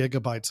couple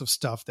gigabytes of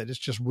stuff that is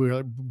just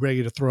really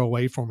ready to throw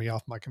away for me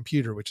off my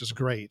computer, which is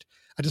great.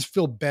 I just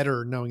feel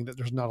better knowing that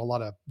there's not a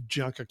lot of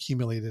junk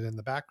accumulated in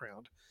the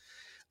background.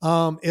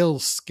 It'll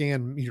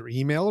scan your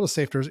email to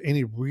see if there's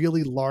any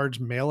really large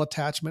mail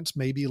attachments,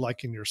 maybe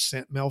like in your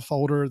sent mail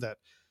folder that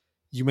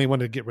you may want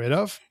to get rid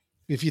of.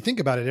 If you think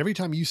about it, every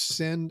time you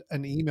send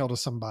an email to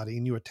somebody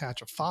and you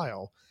attach a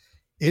file,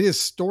 it is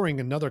storing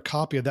another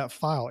copy of that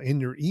file in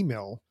your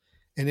email.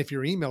 And if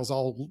your email is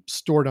all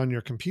stored on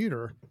your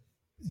computer,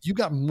 you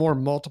got more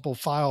multiple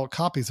file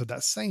copies of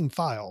that same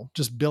file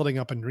just building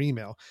up in your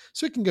email.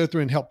 So it can go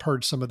through and help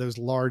purge some of those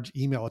large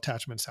email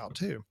attachments out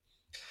too.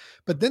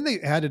 But then they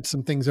added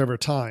some things over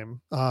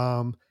time.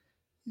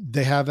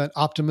 They have an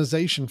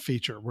optimization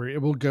feature where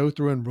it will go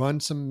through and run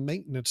some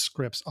maintenance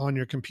scripts on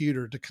your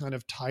computer to kind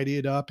of tidy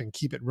it up and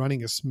keep it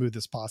running as smooth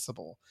as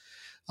possible.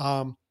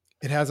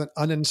 It has an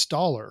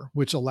uninstaller,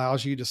 which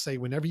allows you to say,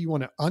 whenever you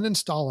want to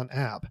uninstall an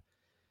app,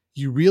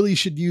 you really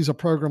should use a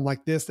program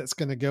like this that's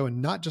going to go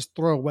and not just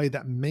throw away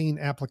that main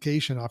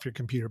application off your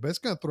computer, but it's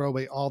going to throw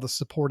away all the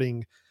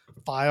supporting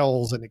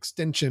files and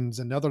extensions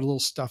and other little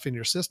stuff in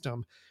your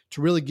system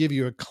to really give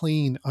you a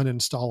clean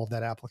uninstall of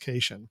that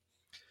application.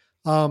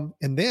 And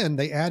then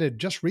they added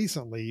just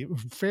recently,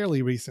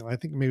 fairly recently, I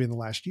think maybe in the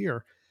last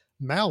year,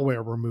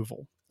 malware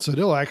removal. So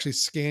they'll actually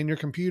scan your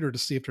computer to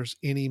see if there's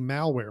any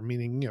malware,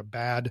 meaning,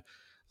 bad,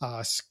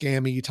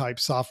 scammy type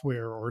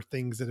software or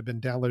things that have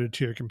been downloaded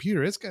to your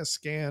computer. It's going to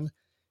scan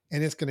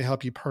and it's going to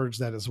help you purge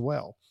that as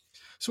well.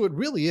 So it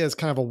really is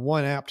kind of a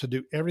one app to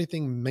do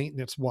everything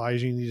maintenance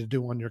wise you need to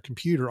do on your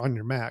computer, on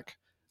your Mac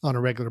on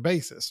a regular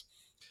basis.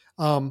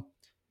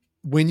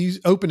 When you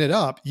open it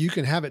up, you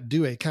can have it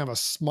do a kind of a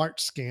smart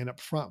scan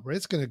up front where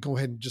it's going to go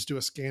ahead and just do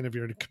a scan of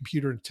your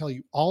computer and tell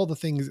you all the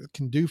things it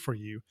can do for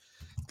you.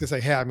 To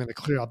say, hey, I'm going to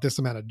clear out this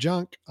amount of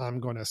junk. I'm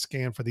going to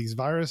scan for these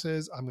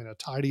viruses. I'm going to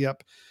tidy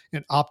up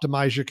and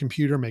optimize your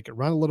computer, make it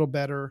run a little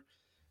better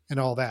and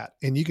all that.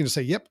 And you can just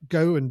say, yep,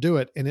 go and do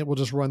it. And it will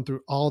just run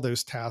through all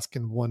those tasks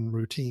in one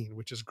routine,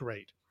 which is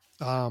great.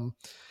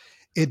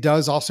 It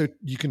does also,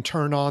 you can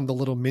turn on the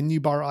little menu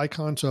bar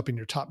icon. So up in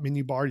your top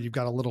menu bar, you've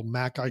got a little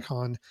Mac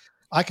icon.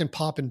 I can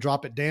pop and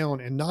drop it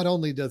down. And not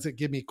only does it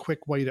give me a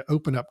quick way to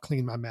open up,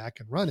 Clean My Mac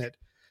and run it,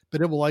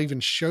 but it will even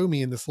show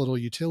me in this little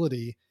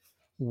utility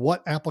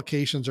what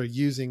applications are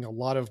using a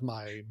lot of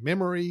my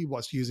memory,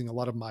 what's using a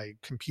lot of my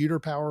computer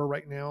power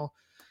right now.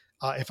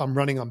 If I'm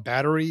running on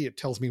battery, it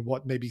tells me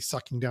what may be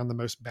sucking down the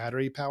most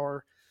battery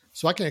power.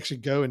 So I can actually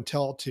go and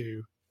tell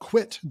to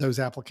quit those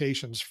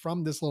applications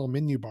from this little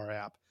menu bar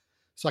app.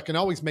 So I can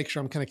always make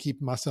sure I'm kind of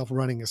keeping myself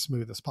running as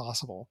smooth as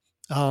possible.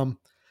 I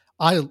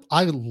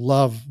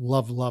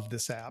love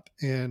this app.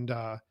 And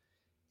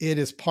it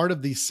is part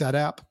of the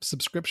SetApp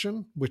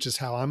subscription, which is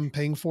how I'm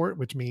paying for it,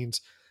 which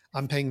means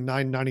I'm paying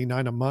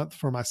 $9.99 a month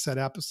for my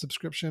SetApp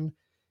subscription.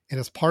 And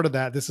as part of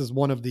that, this is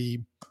one of the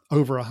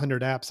over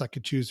 100 apps I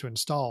could choose to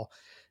install.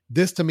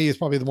 This to me is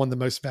probably the one the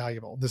most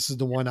valuable. This is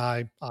the one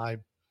I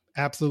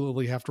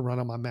absolutely have to run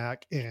on my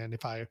Mac. And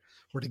if I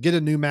were to get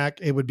a new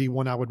Mac, it would be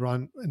one I would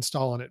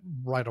install on it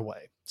right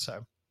away.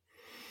 So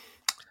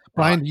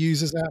Brian, do you use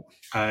this app?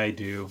 I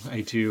do.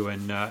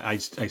 And I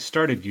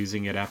started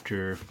using it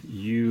after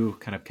you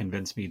kind of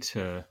convinced me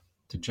to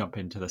jump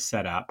into the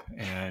SetApp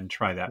and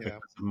try that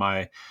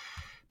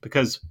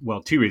because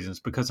two reasons: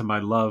 because of my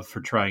love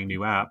for trying new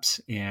apps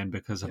and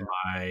because of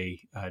my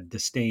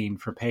disdain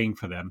for paying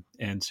for them.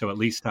 And so at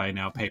least I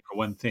now pay for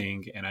one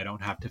thing and I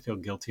don't have to feel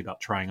guilty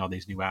about trying all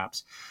these new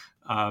apps.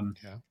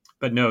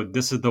 But no,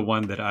 this is the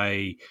one that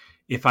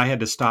if I had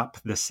to stop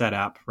the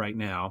SetApp right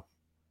now,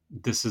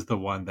 this is the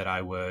one that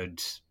I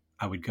would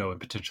go and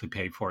potentially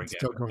pay for again.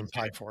 Still going to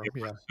pay for.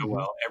 Yeah. So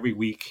well, every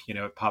week,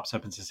 it pops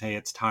up and says, hey,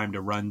 it's time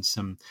to run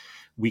some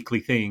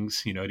weekly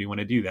things. Do you want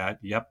to do that?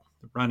 Yep.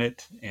 Run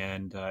it.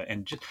 And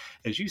just,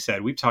 as you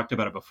said, we've talked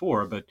about it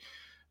before, but,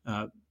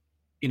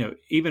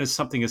 even as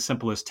something as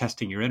simple as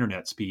testing your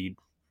internet speed,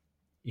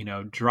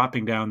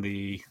 dropping down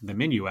the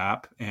menu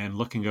app and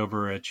looking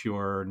over at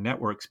your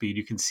network speed,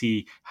 you can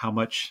see how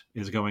much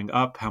is going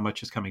up, how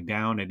much is coming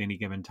down at any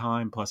given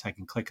time. Plus I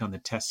can click on the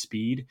test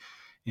speed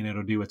and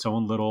it'll do its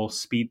own little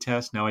speed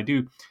test. Now I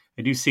do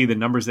see the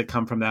numbers that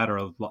come from that are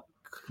a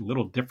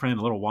little different,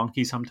 a little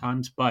wonky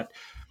sometimes, but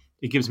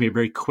it gives me a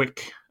very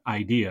quick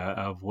idea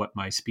of what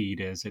my speed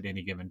is at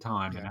any given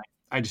time. Yeah. And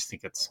I just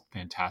think it's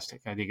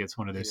fantastic. I think it's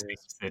one of those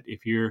things that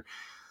if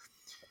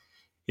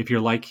if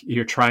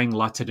you're trying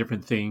lots of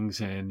different things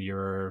and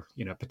you're,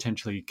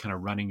 potentially kind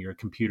of running your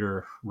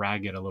computer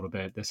ragged a little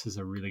bit, this is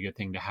a really good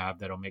thing to have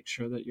that'll make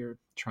sure that you're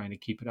trying to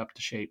keep it up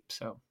to shape.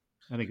 So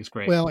I think it's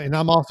great. Well, and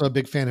I'm also a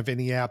big fan of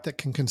any app that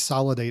can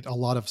consolidate a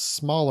lot of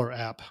smaller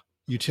app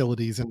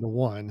utilities into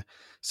one.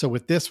 So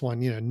with this one,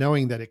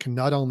 knowing that it can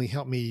not only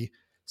help me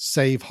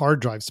save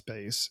hard drive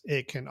space,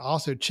 it can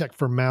also check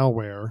for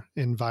malware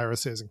and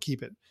viruses and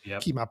keep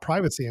my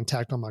privacy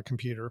intact on my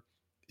computer.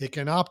 It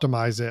can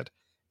optimize it.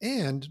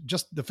 And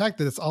just the fact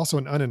that it's also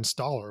an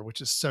uninstaller,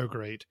 which is so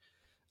great.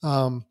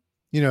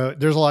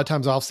 There's a lot of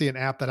times I'll see an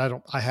app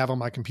that I have on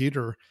my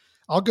computer.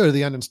 I'll go to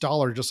the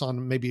uninstaller just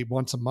on maybe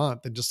once a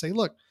month and just say,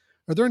 look,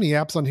 are there any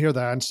apps on here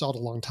that I installed a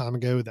long time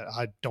ago that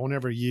I don't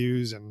ever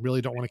use and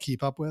really don't want to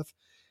keep up with?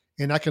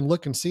 And I can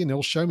look and see, and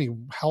it'll show me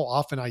how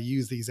often I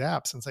use these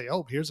apps and say,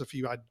 oh, here's a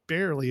few I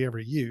barely ever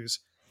use.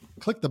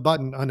 Click the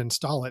button,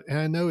 uninstall it. And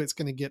I know it's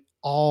going to get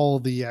all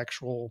the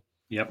actual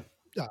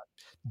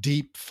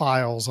deep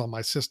files on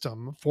my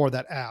system for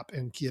that app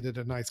and get it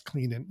a nice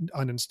clean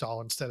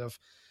uninstall, instead of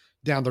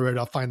down the road,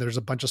 I'll find there's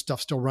a bunch of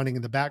stuff still running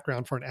in the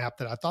background for an app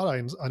that I thought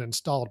I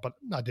uninstalled, but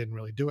I didn't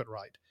really do it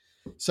right.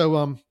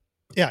 So,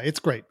 it's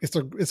great.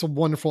 It's a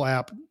wonderful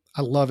app.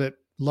 I love it.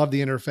 Love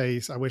the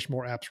interface. I wish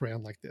more apps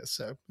ran like this.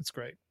 So it's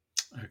great.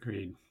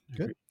 Agreed.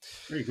 Good.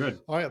 Very good.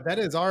 All right. That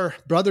is our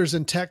Brothers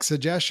in Tech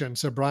suggestion.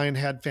 So Brian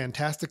had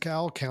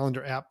Fantastical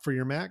calendar app for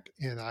your Mac,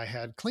 and I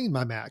had Clean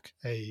My Mac,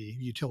 a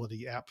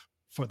utility app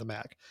for the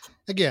Mac.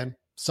 Again,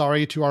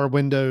 sorry to our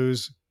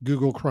Windows,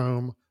 Google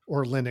Chrome,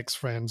 or Linux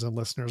friends and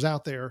listeners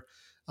out there.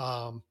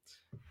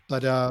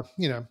 But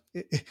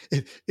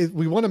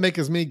we want to make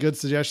as many good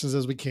suggestions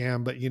as we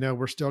can, but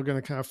we're still going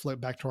to kind of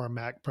flip back to our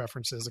Mac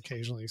preferences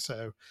occasionally.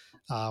 So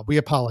we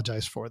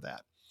apologize for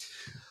that.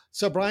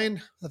 So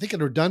Brian, I think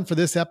we're done for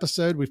this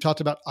episode. We've talked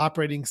about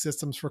operating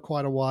systems for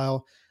quite a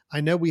while.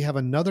 I know we have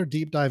another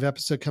deep dive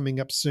episode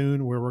coming up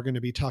soon where we're going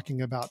to be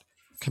talking about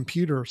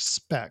computer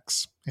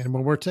specs. And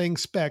when we're saying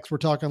specs, we're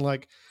talking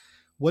like,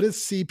 what is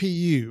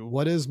CPU?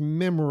 What is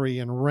memory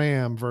and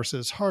RAM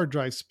versus hard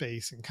drive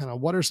space? And kind of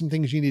what are some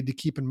things you need to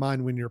keep in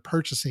mind when you're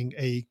purchasing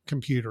a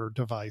computer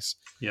device?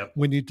 Yep.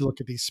 We need to look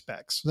at these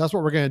specs. So that's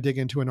what we're going to dig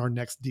into in our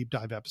next deep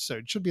dive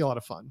episode. Should be a lot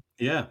of fun.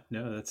 Yeah,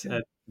 no,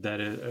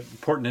 that is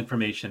important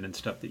information and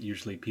stuff that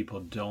usually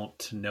people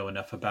don't know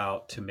enough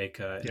about to make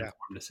an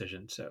informed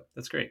decision. So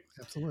that's great.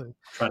 Absolutely.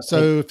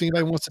 So if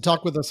anybody wants to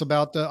talk with us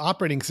about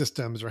operating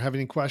systems or have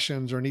any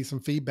questions or need some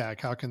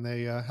feedback, how can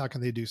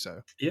they do so?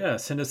 Yeah,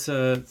 send us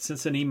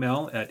an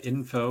email at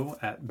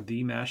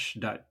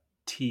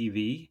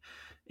info@themesh.tv,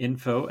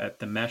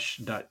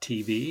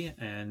 info@themesh.tv,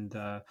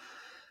 and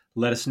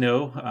let us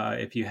know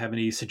if you have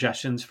any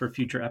suggestions for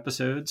future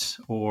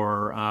episodes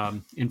or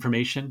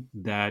information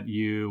that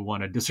you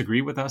want to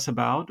disagree with us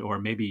about, or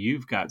maybe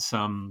you've got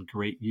some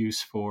great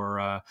use for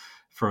a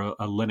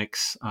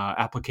Linux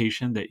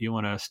application that you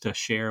want us to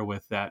share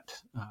with that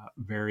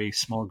very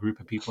small group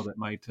of people that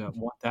might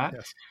want that.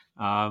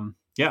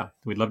 Yes.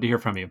 We'd love to hear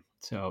from you.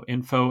 So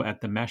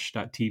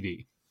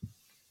info@themesh.tv.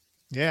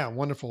 Yeah,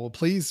 wonderful. Well,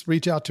 please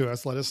reach out to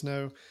us. Let us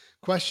know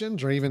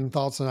questions or even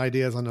thoughts and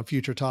ideas on the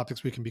future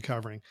topics we can be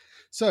covering.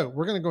 So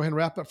we're going to go ahead and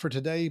wrap up for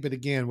today. But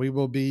again, we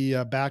will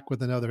be back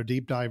with another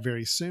deep dive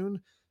very soon.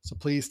 So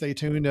please stay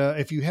tuned.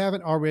 If you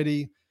haven't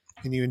already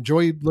and you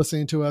enjoyed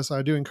listening to us,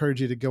 I do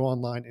encourage you to go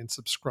online and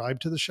subscribe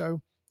to the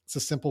show. It's a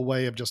simple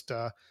way of just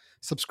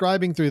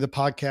subscribing through the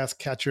podcast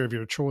catcher of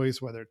your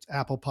choice, whether it's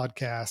Apple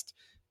Podcast,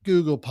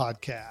 Google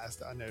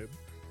Podcast. I know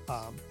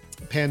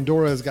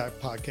Pandora's got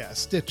podcasts,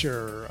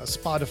 Stitcher,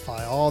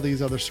 Spotify, all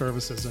these other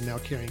services are now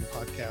carrying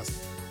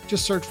podcasts.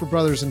 Just search for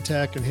Brothers in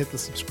Tech and hit the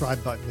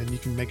subscribe button, and you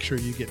can make sure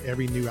you get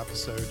every new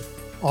episode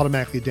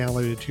automatically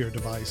downloaded to your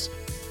device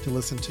to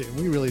listen to. And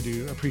we really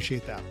do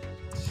appreciate that.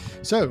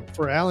 So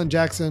for Alan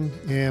Jackson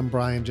and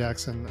Brian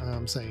Jackson,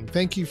 I'm saying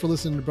thank you for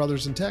listening to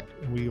Brothers in Tech,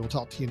 and we will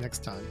talk to you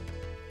next time.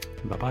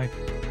 Bye-bye.